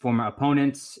former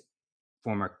opponents,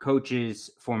 former coaches,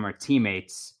 former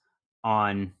teammates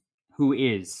on who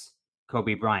is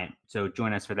Kobe Bryant. So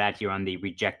join us for that here on the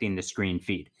Rejecting the Screen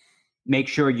feed. Make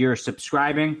sure you're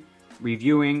subscribing,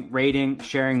 reviewing, rating,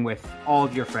 sharing with all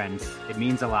of your friends. It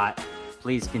means a lot.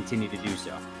 Please continue to do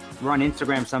so. We're on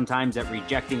Instagram sometimes at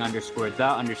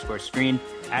rejecting_the_screen.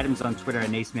 Adam's on Twitter at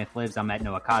NaismithLives. I'm at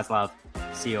Noah Kozlov,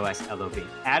 COSLOV.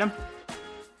 Adam,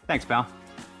 thanks, pal.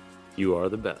 You are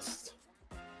the best.